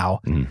of it now.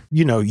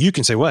 You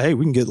can say, well, hey,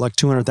 we can get like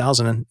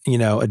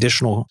 $200,000,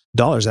 additional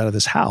dollars out of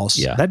this house.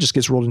 Yeah. That just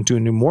gets rolled into a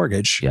new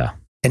mortgage. Yeah.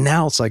 And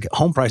now it's like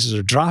home prices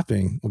are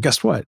dropping. Well,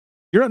 guess what?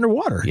 You're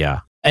underwater.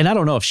 Yeah. And I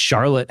don't know if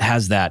Charlotte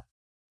has that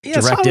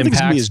direct I don't think it's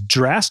impact. gonna be as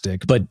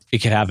drastic, but it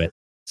could have it.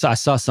 So I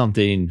saw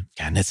something,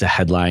 and it's a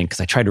headline because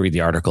I tried to read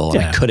the article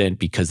and I couldn't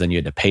because then you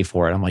had to pay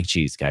for it. I'm like,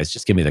 geez, guys,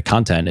 just give me the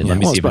content and let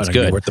me see if it's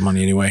good. Worth the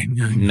money anyway.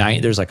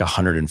 There's like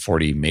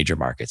 140 major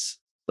markets,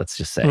 let's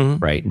just say,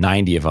 right?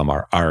 90 of them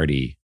are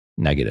already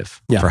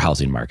negative for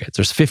housing markets.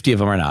 There's 50 of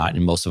them are not,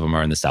 and most of them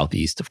are in the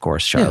Southeast, of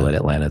course, Charlotte,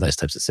 Atlanta, those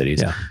types of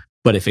cities. Yeah.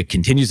 But if it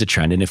continues to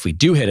trend, and if we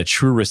do hit a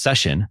true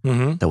recession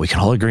that we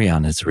can all agree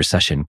on is a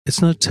recession. It's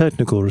not a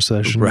technical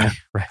recession. Right.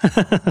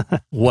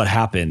 What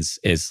happens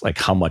is like,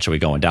 how much are we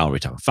going down? Are we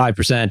talking 5%,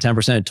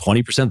 10%,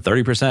 20%,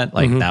 30%?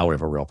 Like now we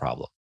have a real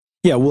problem.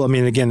 Yeah. Well, I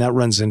mean, again, that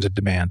runs into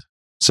demand.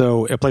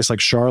 So a place like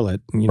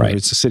Charlotte,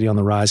 it's a city on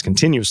the rise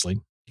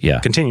continuously. Yeah.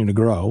 Continuing to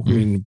grow. I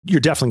mean,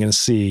 you're definitely going to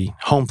see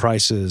home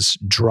prices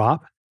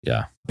drop.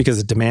 Yeah. Because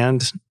the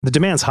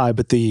demand's high,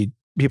 but the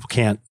people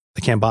can't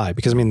buy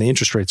because the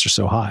interest rates are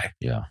so high.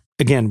 Yeah.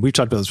 Again, we've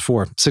talked about this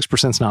before.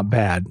 6% is not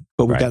bad,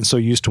 but we've gotten so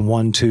used to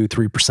 1%, 2%,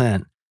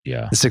 3%.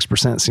 Yeah. The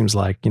 6% seems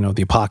like,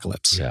 the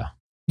apocalypse. Yeah.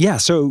 Yeah.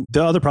 So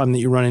the other problem that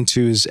you run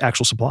into is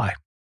actual supply.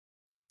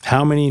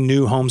 How many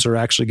new homes are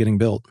actually getting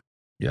built?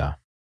 Yeah.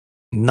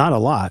 Not a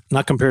lot,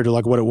 not compared to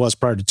like what it was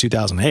prior to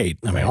 2008.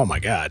 I mean, oh my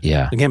God.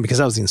 Yeah. Again, because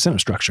that was the incentive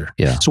structure.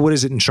 Yeah. So what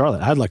is it in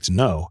Charlotte? I'd like to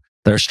know.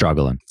 They're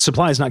struggling.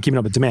 Supply is not keeping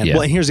up with demand. Yeah.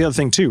 Well, and here's the other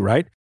thing too,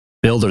 right?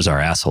 Builders are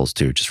assholes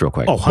too, just real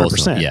quick. Oh,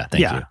 100%. Yeah,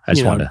 thank you. I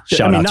just wanted to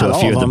shout out to a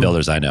few of the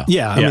builders I know.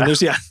 Yeah,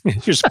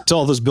 here's to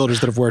all those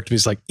builders that have worked,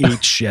 he's like,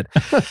 eat shit.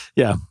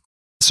 Yeah.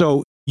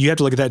 So you have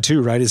to look at that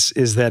too, right?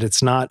 Is that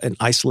it's not an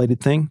isolated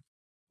thing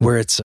where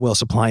it's,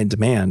 supply and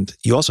demand.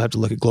 You also have to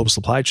look at global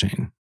supply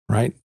chain,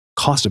 right?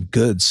 Cost of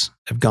goods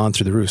have gone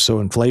through the roof. So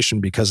inflation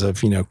because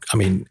of,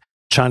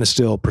 China's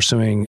still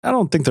pursuing, I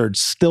don't think they're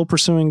still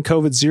pursuing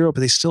COVID zero,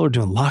 but they still are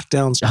doing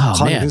lockdowns.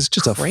 Oh, man, it's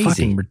just crazy. A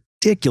fucking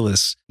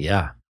ridiculous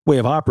way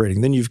of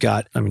operating. Then you've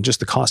got, just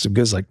the cost of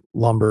goods like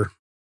lumber,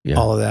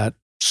 all of that,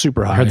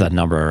 super high. I heard that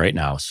number right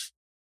now.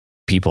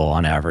 People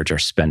on average are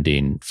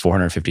spending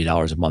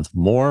 $450 a month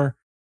more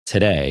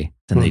today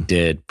than they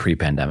did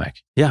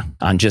pre-pandemic. Yeah.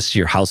 On just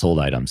your household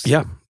items.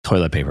 Yeah.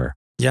 Toilet paper.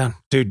 Yeah.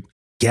 Dude,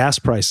 gas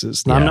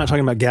prices. Now, I'm not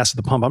talking about gas at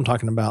the pump. I'm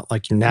talking about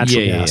like your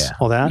natural gas,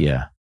 all that.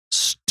 Yeah.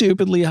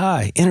 Stupidly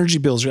high. Energy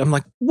bills. I'm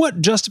like, what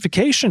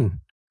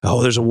justification?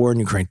 Oh, there's a war in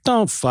Ukraine.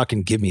 Don't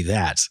fucking give me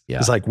that. Yeah.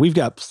 It's like, we've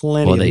got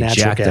plenty of natural gas.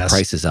 Well, they jack the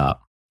prices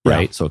up,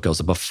 right? Yeah. So it goes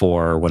up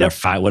before,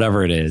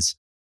 whatever it is.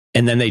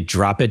 And then they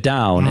drop it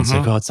down and say,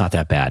 oh, it's not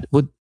that bad.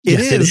 Well, it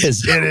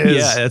is.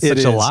 Yeah, it's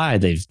such a lie.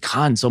 They've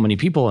conned so many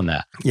people in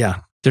that.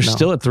 Yeah. They're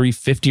still at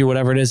 350 or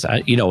whatever it is,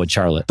 in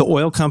Charlotte. The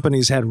oil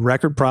companies had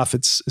record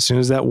profits as soon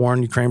as that war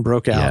in Ukraine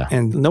broke out,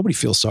 and nobody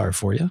feels sorry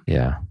for you.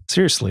 Yeah.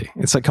 Seriously.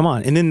 It's like, come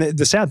on. And then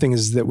the sad thing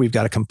is that we've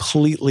got a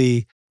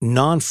completely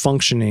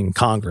non-functioning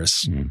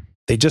Congress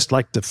They just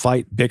like to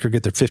fight, bicker,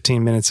 get their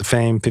 15 minutes of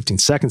fame, 15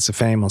 seconds of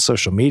fame on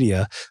social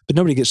media, but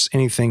nobody gets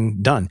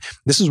anything done.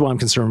 This is why I'm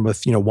concerned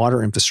with,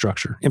 water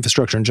infrastructure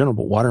in general,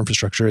 but water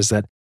infrastructure is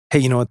that, hey,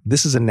 you know what?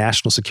 This is a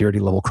national security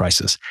level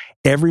crisis.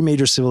 Every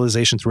major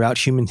civilization throughout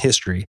human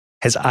history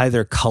has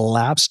either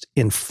collapsed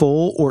in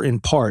full or in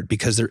part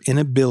because their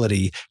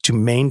inability to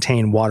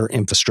maintain water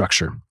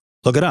infrastructure.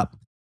 Look it up.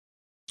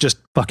 Just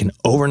fucking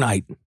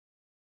overnight,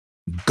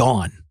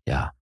 gone.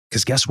 Yeah.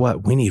 Because guess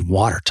what? We need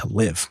water to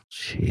live.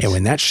 Jeez. And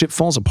when that shit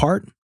falls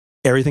apart,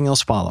 everything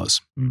else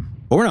follows. Mm.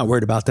 But we're not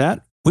worried about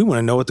that. We want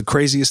to know what the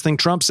craziest thing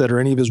Trump said or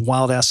any of his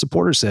wild ass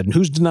supporters said, and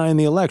who's denying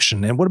the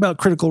election, and what about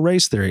critical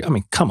race theory? I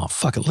mean, come on,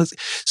 fuck it.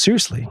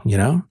 Seriously,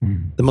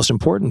 the most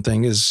important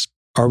thing is,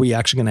 are we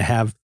actually going to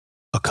have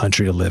a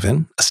country to live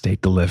in, a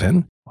state to live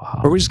in?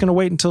 Wow. Or are we just going to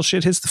wait until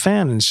shit hits the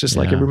fan and it's just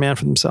like every man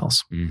for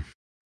themselves?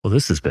 Well,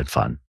 this has been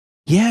fun.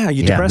 Yeah,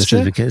 you depressed,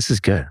 Jake? This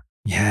is good.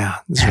 Yeah,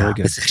 it's really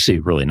good. It's actually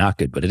really not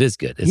good, but it is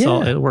good.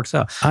 It works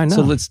out. I know.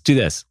 So let's do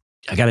this.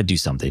 I got to do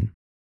something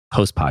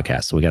post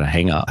podcast. So we got to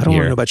hang up. I don't here.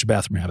 want to know about your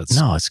bathroom habits.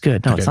 No, it's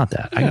good. No, Okay. it's not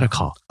that. I got a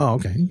call. Oh,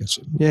 okay.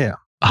 Yeah.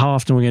 How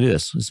often are we going to do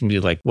this? It's going to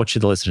be like, what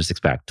should the listeners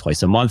expect?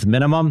 Twice a month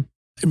minimum?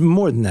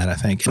 More than that, I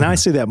think. And I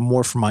say that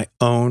more for my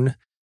own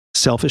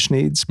selfish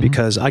needs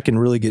because I can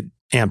really get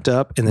amped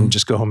up and then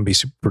just go home and be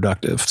super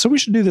productive. So we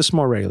should do this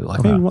more regularly,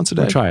 like maybe once a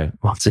day. We'll try it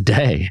once a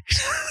day.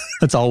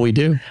 That's all we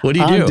do. What do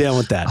you do? I'm down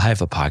with that. I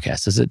have a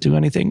podcast. Does it do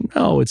anything?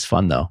 No, it's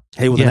fun though.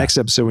 Hey, the next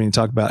episode, we need to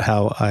talk about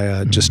how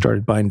I just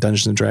started buying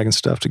Dungeons and Dragons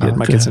stuff to get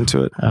my kids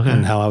into it,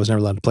 and how I was never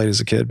allowed to play it as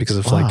a kid because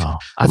of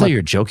I thought you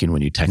were joking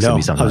when you texted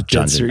me something about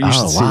Dungeons. You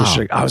should see this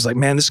shit. I was like,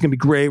 man, this is gonna be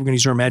great. We're gonna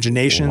use our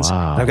imaginations.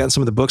 Wow. And I've gotten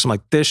some of the books. I'm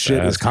like, this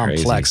shit is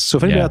complex. Crazy. So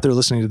if anybody out there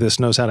listening to this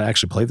knows how to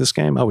actually play this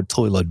game, I would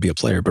totally love to be a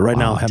player. But right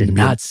now, I did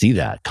not see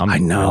that coming. I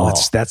know. at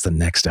all. That's the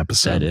next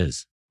episode. That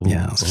is.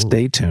 Yeah,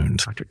 stay tuned.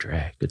 Dr.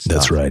 Dre. Good stuff.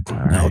 That's right. All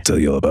right. I'll tell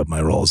you all about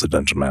my role as a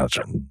dungeon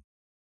master.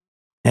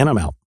 And I'm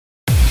out.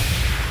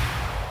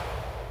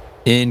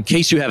 In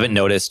case you haven't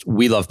noticed,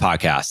 we love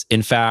podcasts.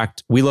 In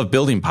fact, we love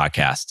building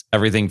podcasts,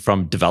 everything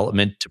from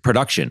development to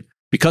production.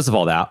 Because of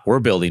all that, we're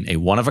building a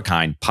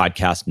one-of-a-kind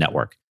podcast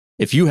network.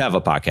 If you have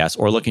a podcast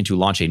or looking to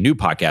launch a new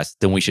podcast,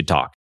 then we should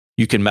talk.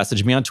 You can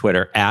message me on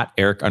Twitter at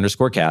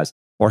Eric_Kaz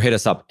or hit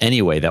us up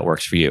any way that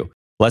works for you.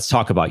 Let's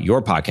talk about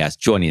your podcast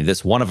joining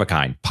this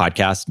one-of-a-kind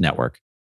podcast network.